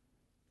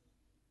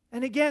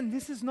 And again,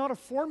 this is not a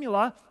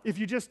formula if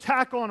you just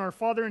tack on our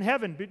Father in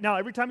heaven. Now,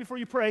 every time before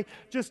you pray,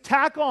 just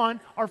tack on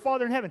our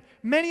Father in heaven.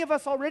 Many of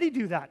us already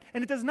do that,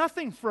 and it does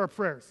nothing for our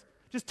prayers.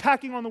 Just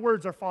tacking on the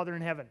words, our Father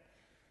in heaven.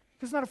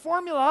 It's not a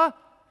formula.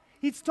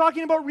 He's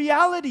talking about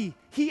reality.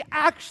 He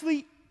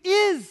actually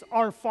is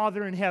our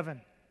Father in heaven.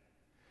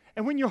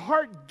 And when your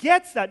heart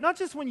gets that, not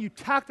just when you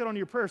tack that onto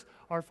your prayers,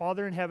 our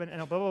Father in heaven, and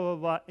blah, blah, blah,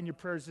 blah, and your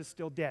prayer is just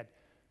still dead.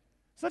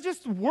 It's not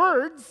just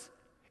words.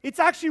 It's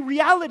actually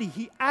reality.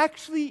 He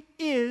actually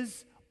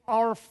is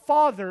our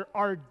Father,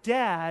 our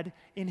Dad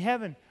in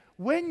heaven.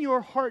 When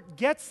your heart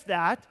gets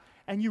that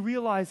and you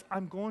realize,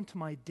 I'm going to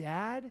my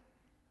dad.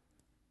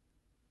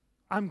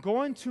 I'm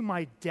going to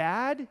my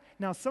dad.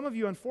 Now, some of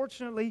you,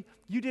 unfortunately,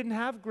 you didn't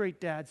have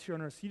great dads here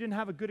on earth. You didn't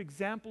have a good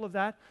example of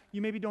that.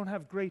 You maybe don't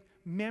have great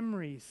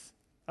memories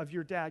of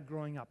your dad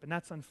growing up, and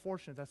that's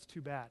unfortunate. That's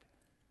too bad.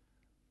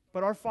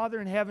 But our Father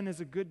in heaven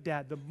is a good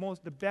dad,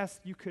 the best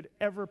you could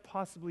ever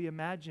possibly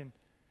imagine.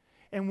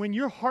 And when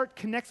your heart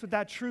connects with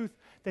that truth,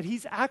 that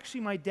he's actually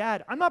my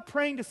dad, I'm not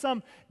praying to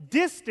some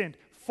distant,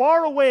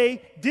 far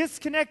away,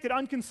 disconnected,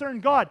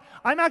 unconcerned God.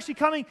 I'm actually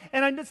coming,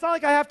 and it's not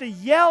like I have to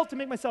yell to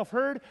make myself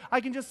heard.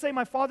 I can just say,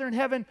 my Father in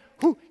heaven,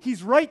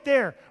 he's right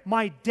there.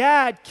 My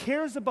dad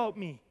cares about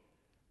me.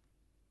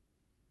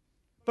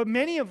 But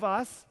many of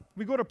us,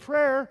 we go to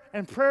prayer,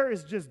 and prayer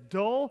is just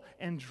dull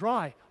and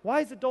dry.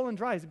 Why is it dull and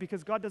dry? Is it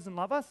because God doesn't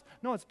love us?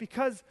 No, it's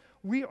because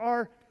we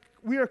are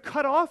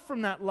cut off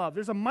from that love.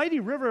 There's a mighty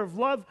river of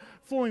love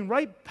flowing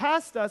right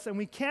past us, and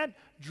we can't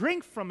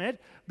drink from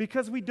it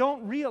because we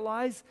don't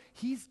realize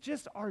he's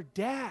just our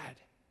dad.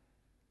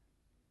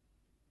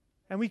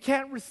 And we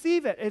can't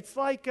receive it. It's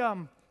like,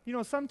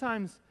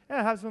 sometimes, it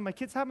happens with my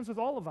kids, happens with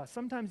all of us.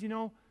 Sometimes,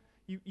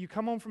 you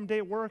come home from a day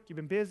at work, you've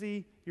been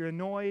busy, you're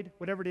annoyed,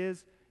 whatever it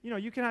is.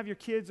 You can have your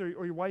kids or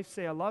your wife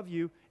say, I love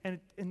you, and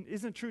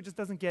isn't it true, it just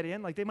doesn't get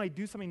in? Like, they might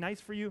do something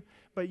nice for you,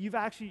 but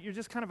you're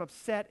just kind of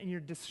upset and you're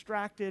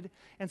distracted.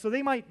 And so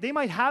they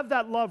might have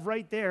that love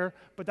right there,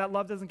 but that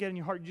love doesn't get in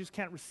your heart. You just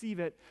can't receive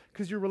it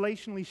because you're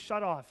relationally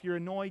shut off. You're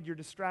annoyed, you're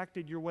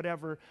distracted, you're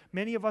whatever.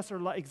 Many of us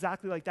are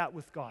exactly like that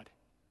with God.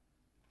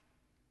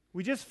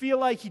 We just feel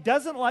like he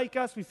doesn't like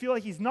us. We feel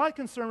like he's not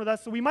concerned with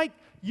us. So we might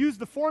use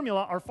the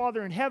formula, our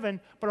Father in heaven,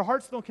 but our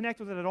hearts don't connect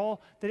with it at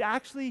all. That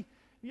actually,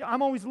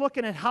 I'm always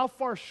looking at how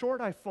far short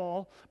I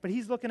fall, but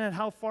he's looking at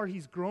how far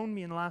he's grown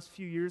me in the last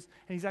few years,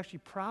 and he's actually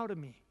proud of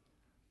me.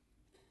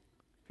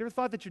 Have you ever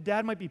thought that your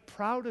dad might be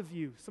proud of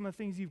you, some of the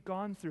things you've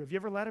gone through? Have you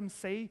ever let him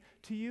say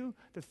to you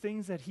the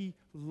things that he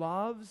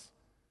loves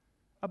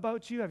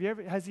about you? Have you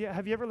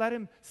ever let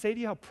him say to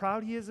you how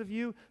proud he is of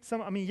you?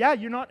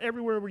 You're not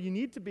everywhere where you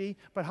need to be,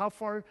 but how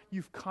far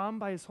you've come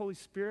by his Holy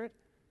Spirit?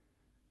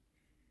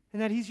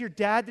 And that he's your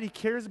dad, that he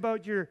cares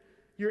about your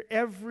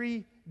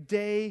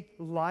everyday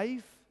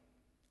life.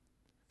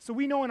 So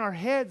we know in our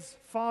heads,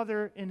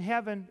 Father in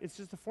heaven, it's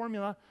just a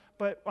formula,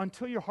 but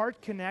until your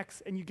heart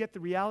connects and you get the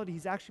reality,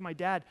 he's actually my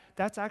dad,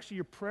 that's actually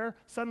your prayer,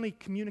 suddenly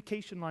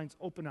communication lines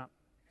open up.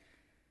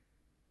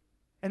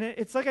 And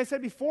it's like I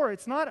said before,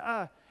 it's not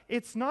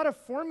a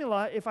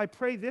formula. If I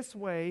pray this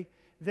way,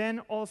 then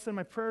all of a sudden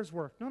my prayers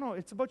work. No,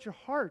 it's about your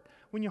heart.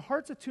 When your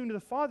heart's attuned to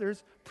the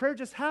Father's, prayer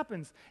just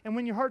happens. And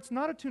when your heart's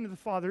not attuned to the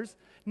Father's,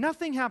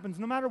 nothing happens,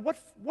 no matter what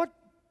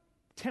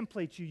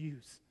template you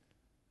use.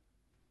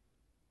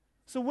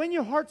 So when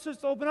your heart starts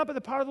to open up at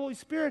the power of the Holy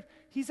Spirit,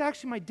 he's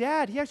actually my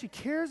dad. He actually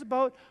cares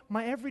about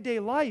my everyday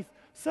life.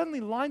 Suddenly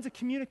lines of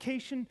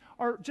communication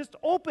are just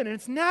open, and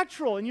it's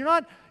natural, and you're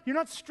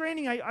not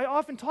straining. I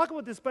often talk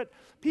about this, but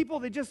people,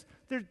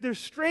 they're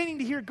straining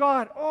to hear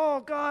God.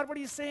 Oh, God, what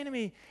are you saying to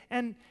me?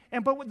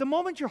 But the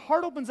moment your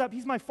heart opens up,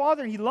 he's my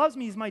Father, and he loves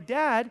me, he's my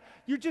dad,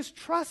 you're just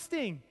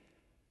trusting.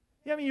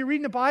 Yeah, you're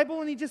reading the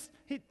Bible, and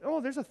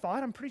there's a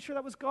thought. I'm pretty sure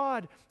that was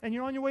God. And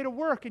you're on your way to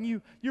work, and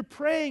you're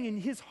praying in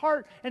his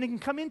heart, and it can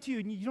come into you,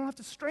 and you don't have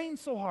to strain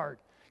so hard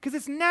because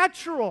it's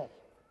natural.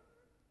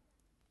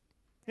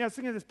 Yeah, I was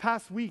thinking of this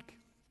past week.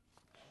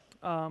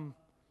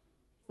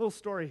 Little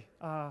story.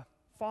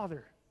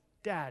 Father,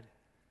 dad.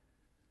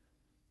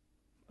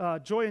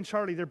 Joy and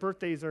Charlie, their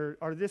birthdays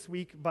are this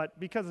week, but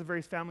because of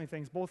various family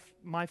things, both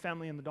my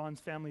family and the Don's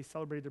family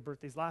celebrated their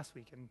birthdays last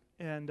week.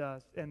 And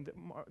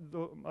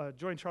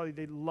Joy and Charlie,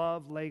 they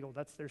love Lego.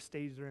 That's their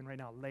stage they're in right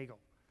now, Lego.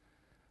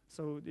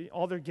 So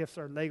all their gifts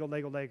are Lego,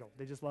 Lego, Lego.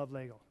 They just love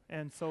Lego.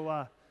 And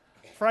so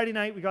Friday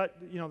night, we got,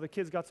 the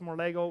kids got some more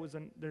Lego. It was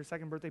their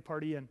second birthday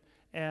party,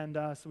 and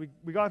so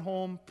we got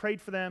home,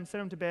 prayed for them, sent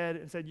them to bed,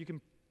 and said, you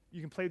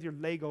can play with your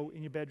Lego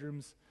in your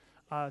bedrooms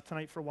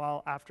tonight for a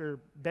while after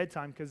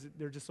bedtime because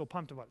they're just so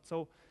pumped about it.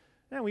 So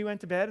we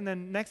went to bed, and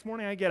then next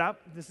morning I get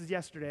up. This is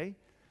yesterday,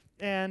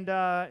 And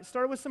it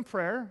started with some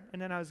prayer,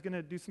 and then I was going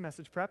to do some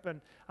message prep.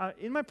 And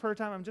in my prayer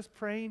time, I'm just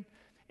praying,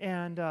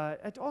 and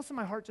also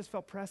my heart just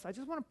felt pressed. I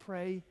just want to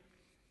pray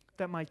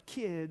that my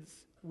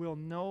kids will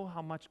know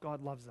how much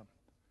God loves them.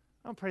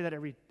 I don't pray that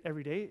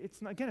every day.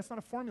 It's not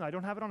a formula. I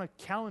don't have it on a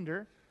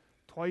calendar.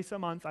 Twice a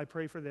month I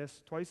pray for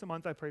this. Twice a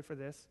month I pray for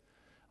this.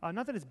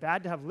 Not that it's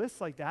bad to have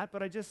lists like that,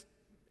 but it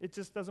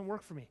just doesn't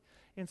work for me.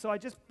 And so I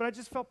just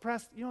felt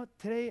pressed. You know what?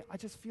 Today I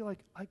just feel like,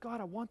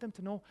 God, I want them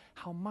to know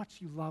how much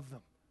you love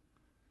them.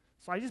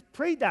 So I just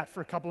prayed that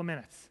for a couple of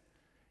minutes.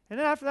 And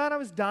then after that I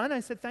was done.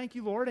 I said, thank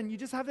you, Lord. And you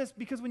just have this,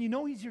 because when you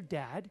know he's your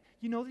dad,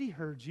 you know that he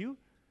heard you.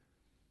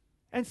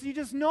 And so you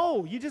just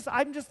know.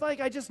 I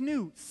just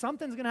knew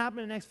something's going to happen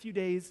in the next few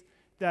days,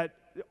 that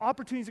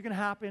opportunities are going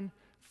to happen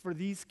for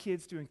these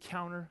kids to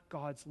encounter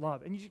God's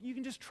love. And you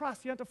can just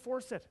trust. You don't have to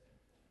force it.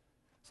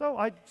 So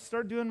I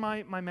started doing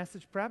my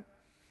message prep.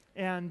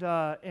 And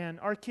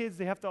our kids,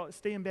 they have to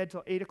stay in bed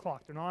till 8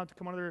 o'clock. They're not allowed to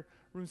come out of their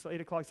rooms till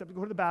 8 o'clock, except to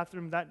go to the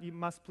bathroom. That you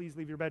must please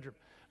leave your bedroom.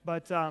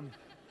 But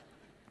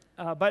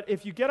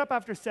if you get up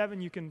after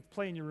 7, you can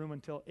play in your room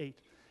until 8.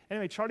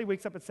 Anyway, Charlie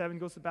wakes up at 7,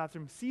 goes to the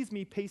bathroom, sees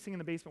me pacing in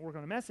the basement working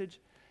on a message,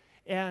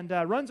 and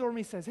runs over to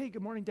me, says, hey,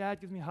 good morning, Dad,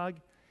 gives me a hug.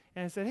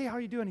 And I said, hey, how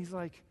are you doing? He's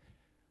like,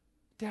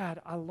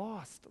 Dad, I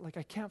lost.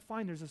 I can't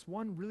find. There's this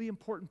one really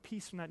important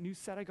piece from that new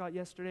set I got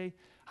yesterday.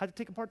 I had to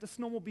take apart the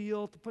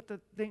snowmobile to put the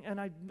thing, and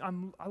I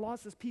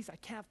lost this piece. I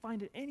can't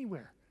find it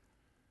anywhere.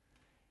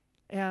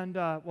 And,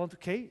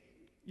 okay,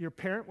 you're a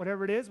parent,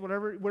 whatever it is,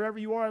 whatever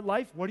you are in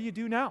life, what do you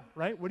do now,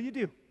 right? What do you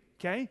do,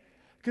 okay?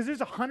 Because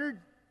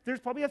there's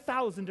probably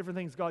 1,000 different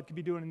things God could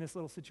be doing in this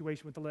little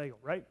situation with the Lego,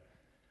 right?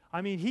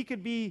 I mean, he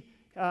could be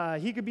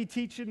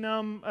teaching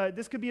them,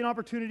 this could be an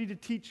opportunity to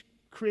teach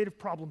creative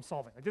problem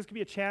solving. This could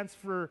be a chance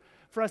for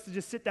us to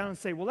just sit down and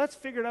say, well, let's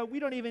figure it out. We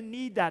don't even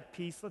need that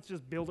piece. Let's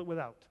just build it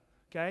without,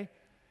 okay?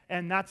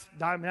 And that's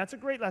a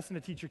great lesson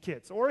to teach your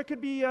kids. Or it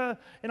could be an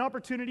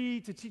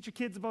opportunity to teach your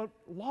kids about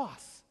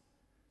loss.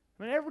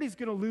 I mean, everybody's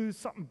going to lose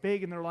something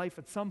big in their life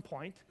at some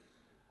point.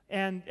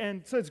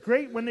 And so it's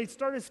great when they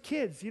start as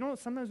kids. You know,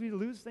 sometimes we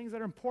lose things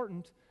that are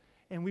important,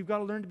 and we've got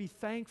to learn to be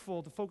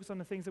thankful, to focus on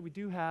the things that we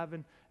do have.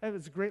 And it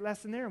was a great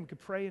lesson there, and we could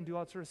pray and do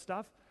all that sort of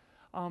stuff.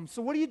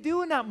 So what do you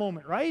do in that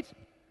moment, right?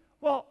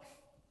 Well,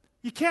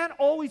 you can't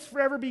always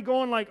forever be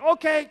going like,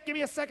 okay, give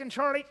me a second,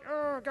 Charlie.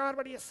 Oh, God,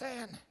 what are you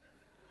saying?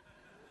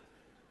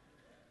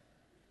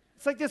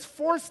 It's like this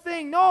forced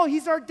thing. No,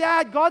 he's our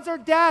dad. God's our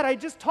dad. I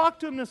just talked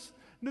to him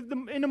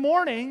in the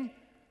morning,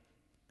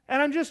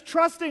 and I'm just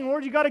trusting,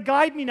 Lord, you got to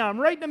guide me now. I'm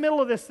right in the middle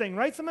of this thing,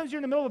 right? Sometimes you're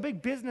in the middle of a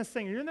big business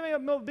thing, or you're in the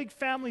middle of a big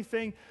family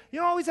thing. You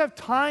don't always have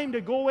time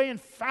to go away and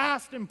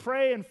fast and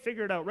pray and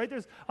figure it out, right?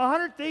 There's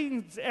 100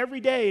 things every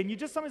day, and you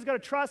just sometimes got to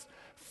trust,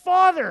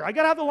 Father, I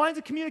got to have the lines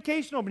of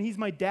communication open. He's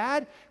my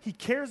dad. He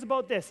cares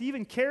about this. He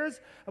even cares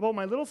about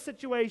my little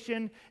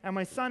situation and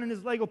my son and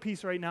his Lego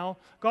piece right now.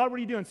 God, what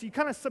are you doing? So you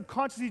kind of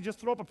subconsciously just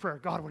throw up a prayer.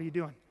 God, what are you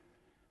doing?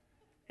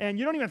 And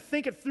you don't even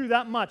think it through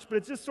that much, but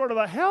it's just sort of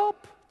a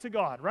help to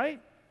God,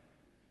 right?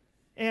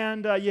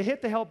 And you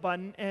hit the help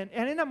button, and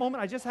in that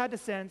moment, I just had to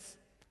sense,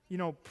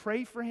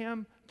 pray for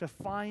him to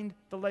find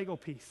the Lego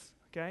piece,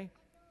 okay?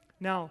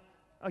 Now,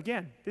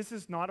 again, this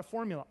is not a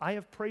formula. I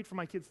have prayed for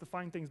my kids to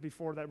find things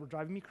before that were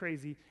driving me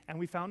crazy, and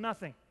we found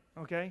nothing,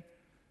 okay?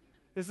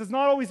 This does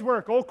not always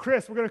work. Oh,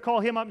 Chris, we're going to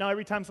call him up now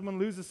every time someone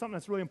loses something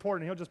that's really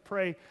important. He'll just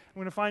pray. I'm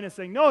going to find this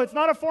thing. No, it's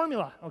not a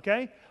formula,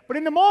 okay? But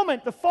in the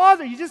moment, the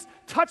Father, you just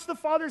touch the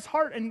Father's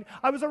heart. And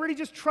I was already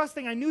just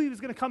trusting. I knew he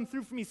was going to come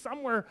through for me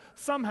somewhere,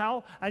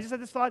 somehow. I just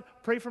had this thought,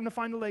 pray for him to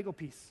find the Lego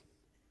piece.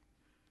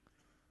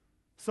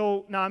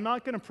 So now I'm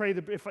not going to pray,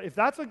 if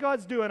that's what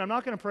God's doing, I'm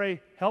not going to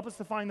pray, help us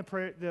to find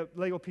the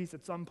Lego piece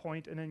at some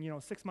point, and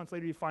then 6 months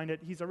later you find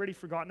it. He's already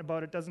forgotten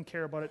about it, doesn't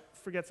care about it,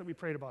 forgets that we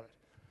prayed about it.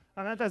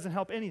 And that doesn't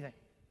help anything.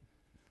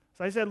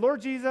 So I said, Lord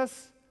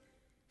Jesus,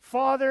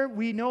 Father,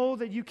 we know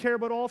that you care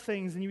about all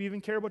things, and you even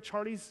care about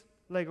Charlie's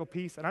Lego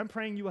piece, and I'm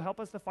praying you will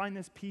help us to find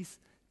this piece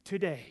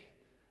today.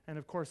 And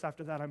of course,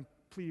 after that, I'm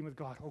pleading with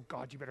God, oh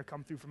God, you better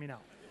come through for me now.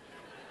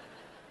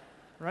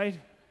 Right?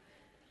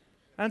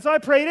 And so I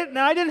prayed it, and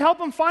I didn't help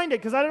him find it,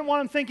 because I didn't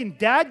want him thinking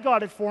Dad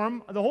got it for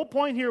him. The whole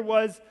point here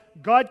was,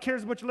 God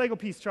cares about your Lego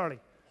piece, Charlie.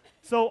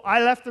 So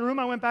I left the room,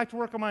 I went back to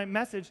work on my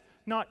message.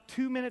 Not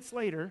 2 minutes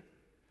later,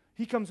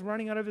 he comes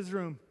running out of his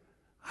room.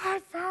 I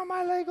found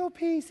my Lego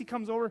piece. He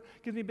comes over,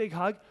 gives me a big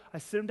hug. I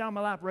sit him down in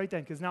my lap right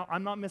then, because now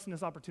I'm not missing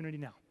this opportunity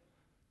now.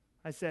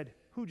 I said,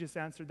 who just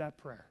answered that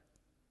prayer?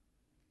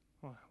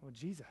 Well,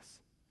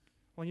 Jesus.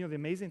 Well, the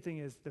amazing thing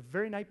is, the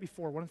very night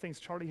before, one of the things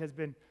Charlie has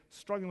been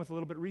struggling with a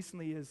little bit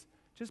recently is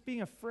just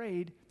being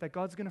afraid that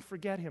God's going to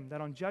forget him,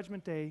 that on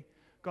Judgment Day,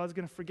 God's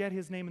going to forget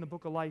his name in the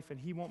book of life, and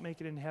he won't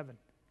make it in heaven.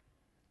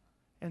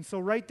 And so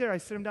right there, I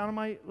sit him down on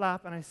my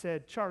lap, and I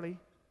said, Charlie,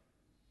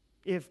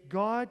 if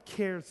God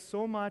cares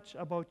so much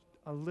about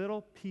a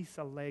little piece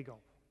of Lego,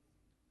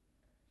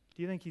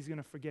 do you think he's going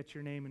to forget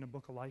your name in the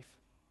book of life?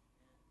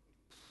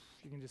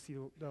 You can just see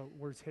the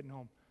words hitting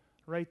home.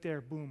 Right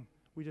there, boom.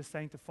 We just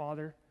thanked the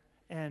Father,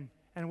 and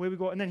away we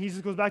go. And then he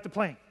just goes back to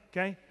playing,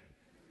 okay?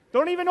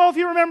 Don't even know if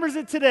he remembers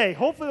it today.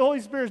 Hopefully the Holy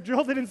Spirit's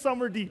drilled it in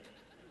somewhere deep.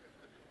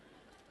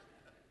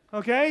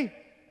 Okay?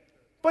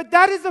 But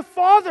that is a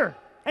father.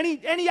 And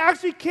he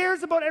actually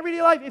cares about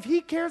everyday life. If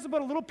he cares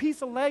about a little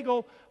piece of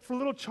Lego for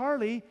little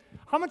Charlie,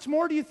 how much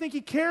more do you think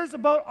he cares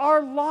about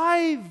our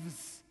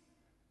lives?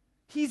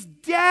 He's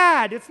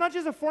dad. It's not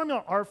just a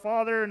formula. Our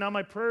Father, now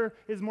my prayer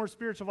is more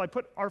spiritual. I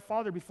put our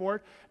Father before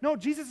it. No,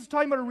 Jesus is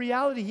talking about a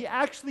reality. He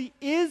actually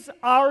is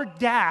our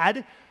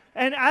dad.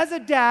 And as a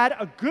dad,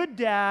 a good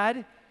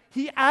dad,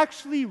 he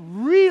actually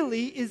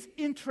really is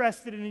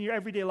interested in your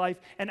everyday life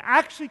and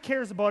actually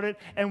cares about it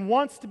and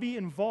wants to be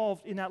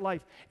involved in that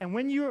life. And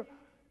when your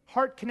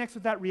heart connects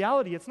with that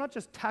reality, it's not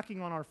just tacking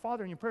on our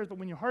Father in your prayers, but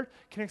when your heart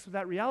connects with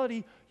that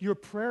reality, your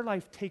prayer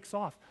life takes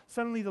off.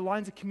 Suddenly the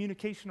lines of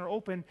communication are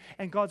open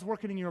and God's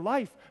working in your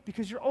life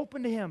because you're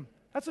open to Him.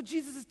 That's what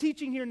Jesus is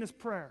teaching here in this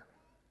prayer.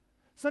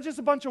 It's not just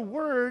a bunch of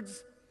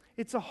words,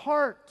 it's a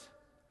heart.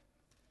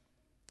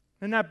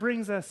 And that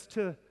brings us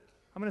to,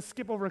 I'm going to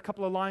skip over a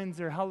couple of lines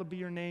there. Hallowed be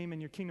your name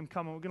and your kingdom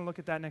come. And we're going to look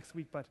at that next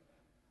week. But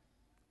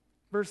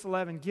verse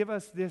 11, give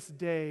us this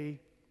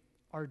day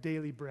our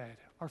daily bread.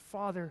 Our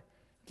Father,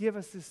 give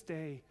us this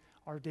day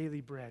our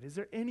daily bread. Is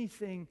there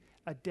anything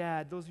a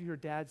dad, those of you who are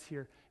dads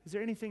here, is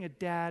there anything a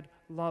dad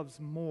loves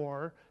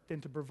more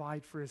than to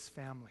provide for his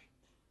family?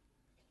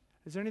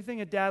 Is there anything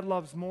a dad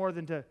loves more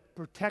than to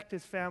protect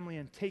his family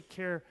and take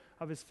care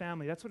of his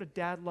family? That's what a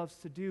dad loves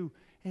to do.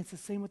 And it's the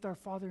same with our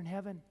Father in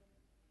heaven.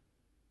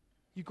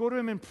 You go to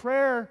Him in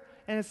prayer,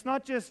 and it's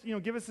not just,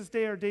 give us this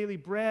day our daily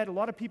bread. A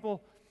lot of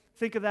people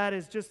think of that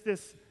as just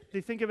this,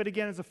 they think of it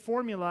again as a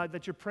formula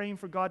that you're praying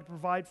for God to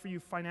provide for you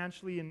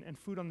financially and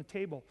food on the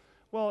table.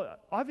 Well,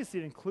 obviously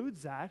it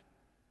includes that.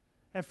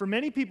 And for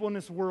many people in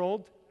this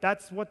world,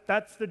 that's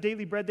the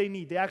daily bread they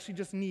need. They actually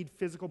just need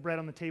physical bread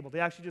on the table. They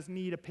actually just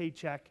need a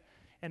paycheck,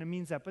 and it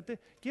means that. But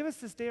give us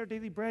this day our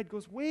daily bread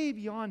goes way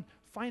beyond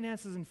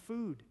finances and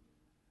food.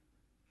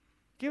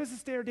 Give us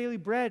this day our daily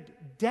bread.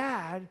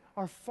 Dad,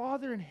 our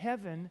Father in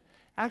heaven,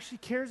 actually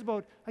cares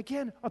about,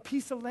 again, a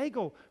piece of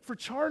Lego. For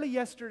Charlie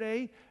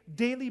yesterday,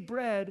 daily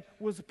bread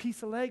was a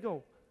piece of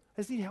Lego.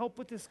 I just need help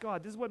with this,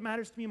 God. This is what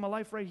matters to me in my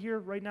life right here,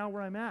 right now,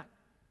 where I'm at.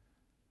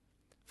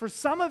 For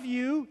some of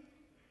you,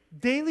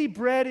 daily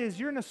bread is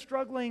you're in a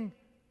struggling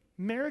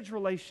marriage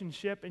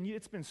relationship and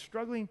it's been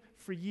struggling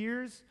for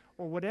years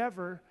or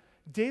whatever.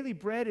 Daily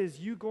bread is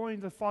you going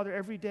to the Father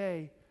every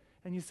day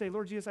and you say,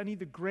 Lord Jesus, I need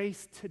the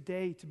grace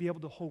today to be able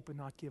to hope and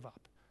not give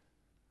up.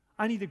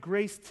 I need the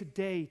grace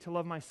today to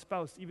love my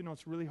spouse, even though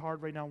it's really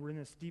hard right now. We're in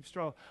this deep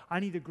struggle. I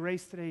need the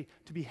grace today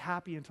to be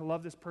happy and to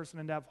love this person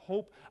and to have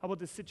hope about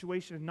this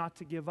situation and not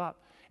to give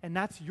up. And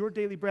that's your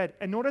daily bread.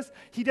 And notice,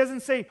 He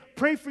doesn't say,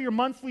 pray for your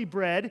monthly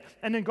bread,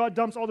 and then God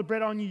dumps all the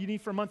bread on you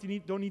need for a month.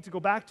 Don't need to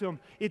go back to Him.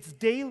 It's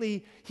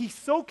daily. He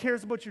so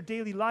cares about your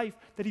daily life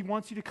that He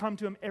wants you to come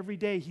to Him every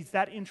day. He's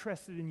that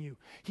interested in you.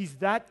 He's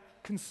that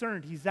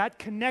concerned. He's that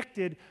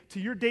connected to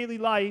your daily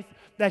life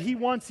that He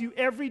wants you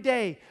every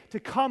day to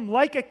come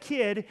like a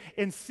kid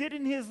and sit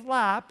in His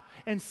lap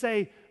and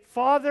say,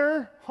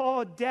 Father,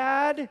 oh,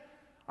 Dad,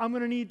 I'm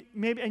going to need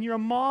maybe, and you're a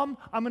mom,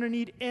 I'm going to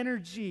need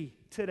energy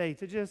today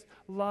to just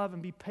love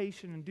and be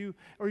patient and do,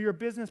 or you're a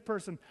business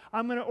person,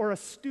 or a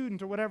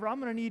student or whatever, I'm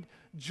going to need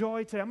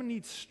joy today. I'm going to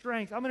need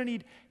strength. I'm going to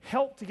need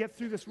help to get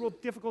through this real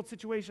difficult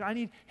situation. I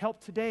need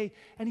help today.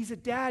 And He's a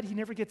dad. He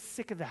never gets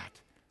sick of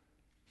that.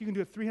 You can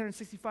do it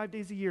 365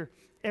 days a year,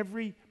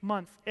 every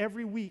month,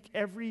 every week,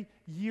 every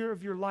year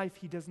of your life.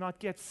 He does not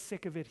get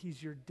sick of it.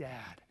 He's your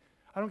dad.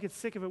 I don't get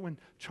sick of it when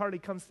Charlie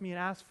comes to me and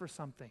asks for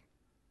something.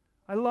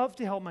 I love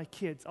to help my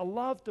kids. I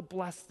love to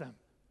bless them.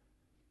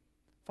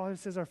 Father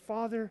says, our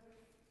Father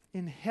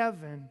in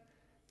heaven,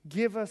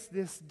 give us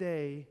this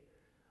day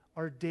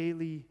our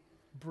daily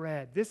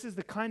bread. This is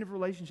the kind of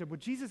relationship. What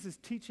Jesus is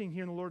teaching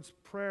here in the Lord's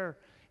Prayer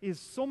is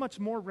so much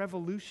more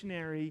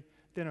revolutionary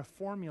than a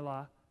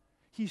formula.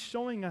 He's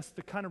showing us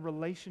the kind of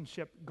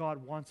relationship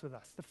God wants with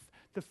us.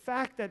 The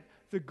fact that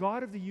the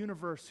God of the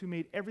universe who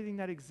made everything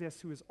that exists,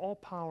 who is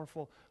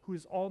all-powerful, who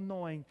is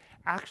all-knowing,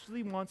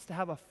 actually wants to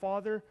have a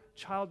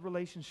father-child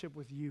relationship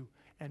with you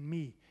and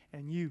me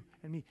and you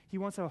and me. He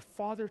wants to have a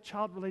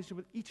father-child relationship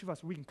with each of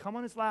us. We can come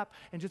on His lap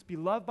and just be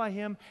loved by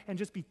Him and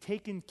just be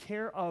taken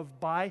care of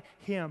by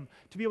Him,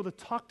 to be able to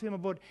talk to Him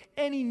about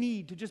any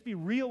need, to just be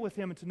real with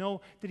Him and to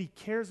know that He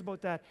cares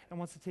about that and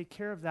wants to take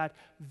care of that.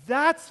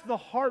 That's the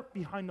heart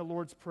behind the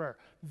Lord's Prayer.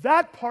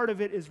 That part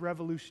of it is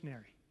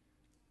revolutionary.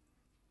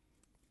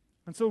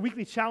 And so a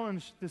weekly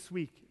challenge this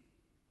week,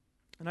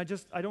 and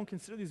I don't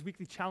consider these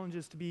weekly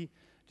challenges to be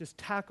just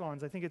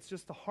tack-ons. I think it's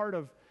just the heart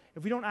of,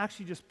 if we don't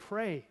actually just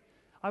pray,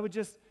 I would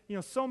just,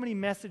 so many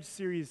message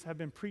series have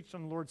been preached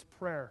on the Lord's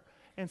Prayer,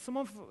 and so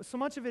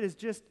much of it is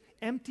just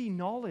empty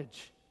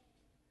knowledge.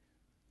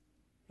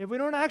 If we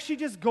don't actually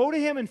just go to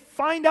Him and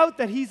find out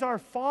that He's our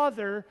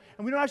Father,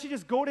 and we don't actually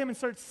just go to Him and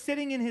start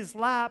sitting in His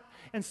lap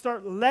and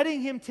start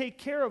letting Him take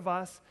care of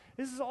us,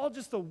 this is all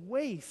just a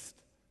waste.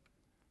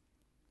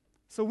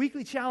 So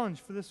weekly challenge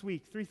for this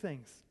week, 3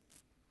 things.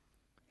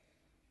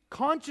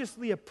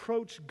 Consciously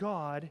approach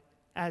God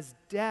as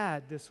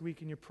Dad this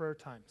week in your prayer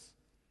times.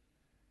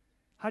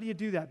 How do you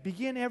do that?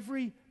 Begin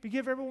every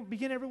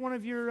one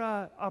of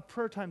your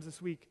prayer times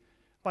this week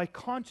by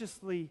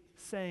consciously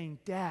saying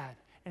Dad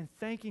and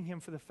thanking Him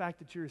for the fact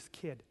that you're His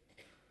kid.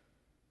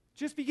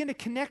 Just begin to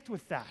connect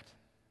with that.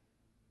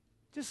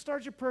 Just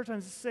start your prayer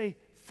times to say,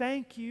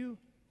 thank you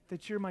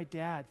that you're my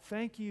dad.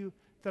 Thank you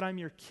that I'm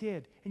your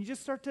kid. And you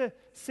just start to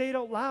say it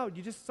out loud.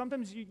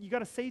 Sometimes you got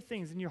to say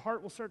things and your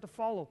heart will start to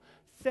follow.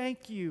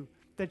 Thank you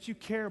that you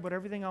care about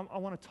everything I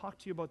want to talk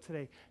to you about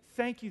today.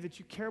 Thank you that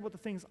you care about the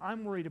things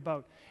I'm worried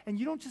about. And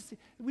we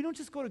don't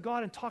just go to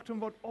God and talk to Him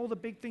about all the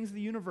big things of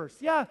the universe.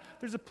 Yeah,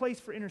 there's a place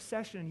for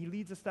intercession and He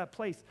leads us that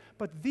place.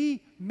 But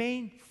the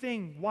main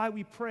thing why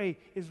we pray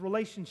is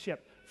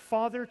relationship.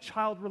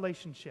 Father-child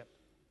relationship.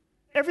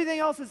 Everything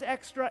else is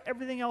extra.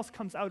 Everything else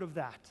comes out of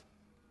that.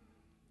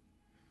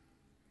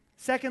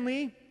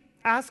 Secondly,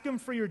 ask Him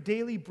for your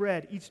daily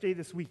bread each day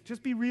this week.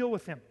 Just be real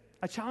with Him.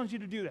 I challenge you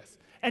to do this.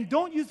 And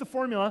don't use the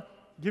formula,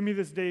 give me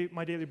this day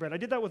my daily bread. I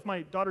did that with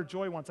my daughter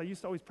Joy once. I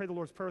used to always pray the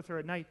Lord's Prayer with her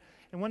at night.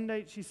 And one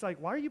night she's like,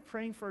 why are you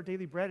praying for our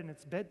daily bread and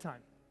it's bedtime?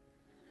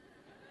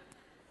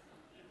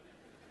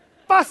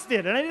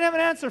 Busted. And I didn't have an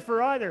answer for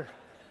her either.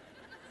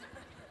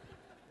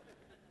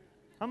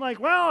 I'm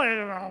like, well,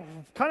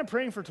 I'm kind of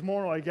praying for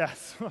tomorrow, I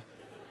guess.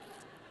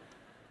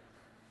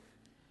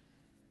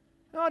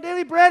 No,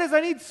 daily bread is I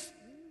need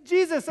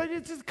Jesus.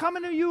 It's just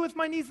coming to you with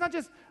my needs. Not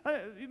just,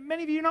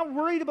 many of you are not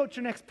worried about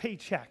your next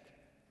paycheck.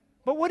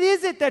 But what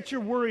is it that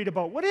you're worried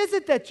about? What is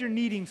it that you're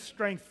needing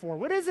strength for?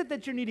 What is it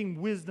that you're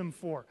needing wisdom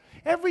for?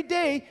 Every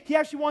day, He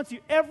actually wants you,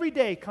 every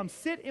day, come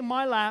sit in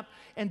my lap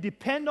and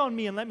depend on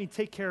me and let me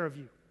take care of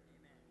you.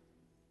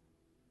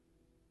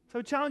 So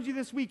I challenge you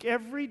this week,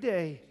 every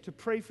day, to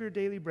pray for your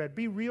daily bread.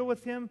 Be real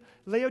with Him.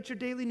 Lay out your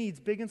daily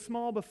needs, big and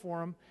small,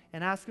 before Him,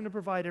 and ask Him to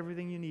provide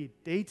everything you need,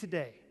 day to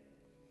day.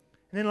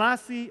 And then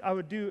lastly, I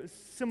would do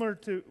similar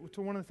to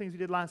one of the things we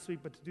did last week,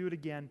 but to do it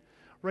again.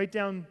 Write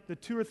down the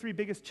 2 or 3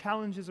 biggest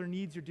challenges or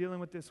needs you're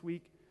dealing with this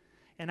week,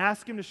 and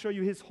ask Him to show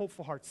you His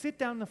hopeful heart. Sit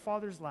down in the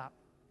Father's lap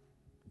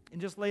and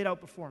just lay it out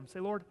before Him.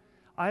 Say, Lord,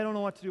 I don't know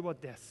what to do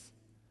about this.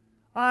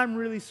 I'm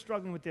really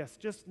struggling with this.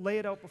 Just lay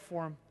it out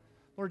before Him.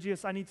 Lord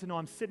Jesus, I need to know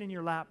I'm sitting in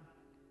your lap.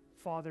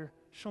 Father,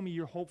 show me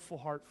your hopeful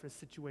heart for this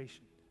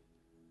situation.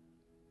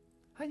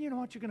 And you know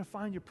what? You're going to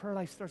find your prayer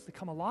life starts to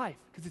come alive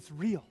because it's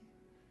real.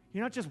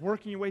 You're not just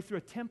working your way through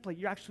a template.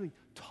 You're actually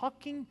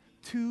talking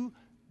to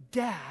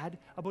Dad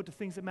about the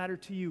things that matter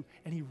to you,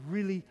 and He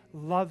really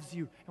loves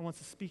you and wants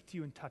to speak to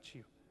you and touch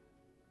you.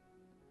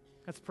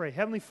 Let's pray.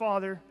 Heavenly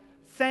Father,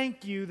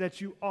 thank you that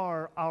you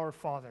are our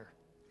Father.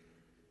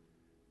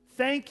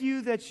 Thank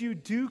you that you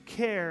do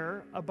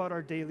care about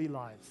our daily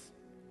lives.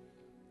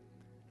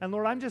 And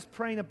Lord, I'm just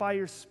praying that by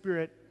your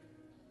Spirit,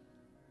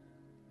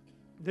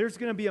 there's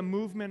going to be a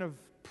movement of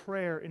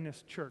prayer in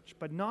this church,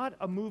 but not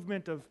a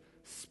movement of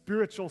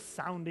spiritual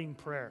sounding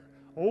prayer.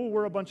 Oh,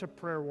 we're a bunch of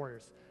prayer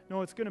warriors.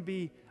 No, it's going to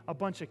be a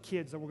bunch of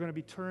kids that we're going to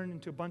be turned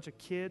into a bunch of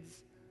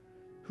kids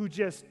who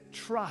just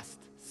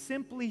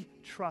simply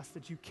trust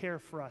that you care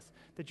for us,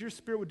 that your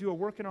Spirit would do a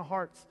work in our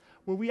hearts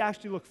where we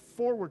actually look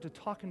forward to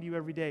talking to you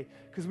every day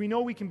because we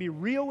know we can be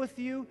real with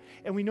you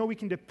and we know we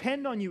can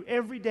depend on you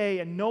every day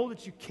and know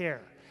that you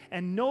care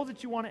and know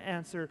that you want to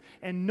answer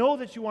and know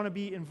that you want to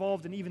be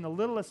involved in even the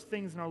littlest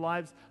things in our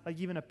lives, like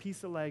even a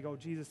piece of Lego,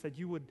 Jesus, that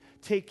you would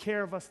take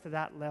care of us to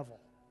that level.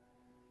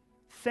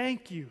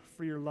 Thank you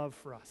for your love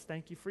for us.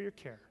 Thank you for your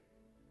care.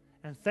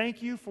 And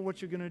thank you for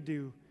what you're going to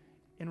do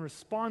in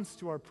response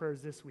to our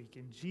prayers this week.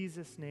 In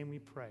Jesus' name we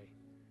pray.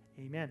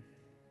 Amen.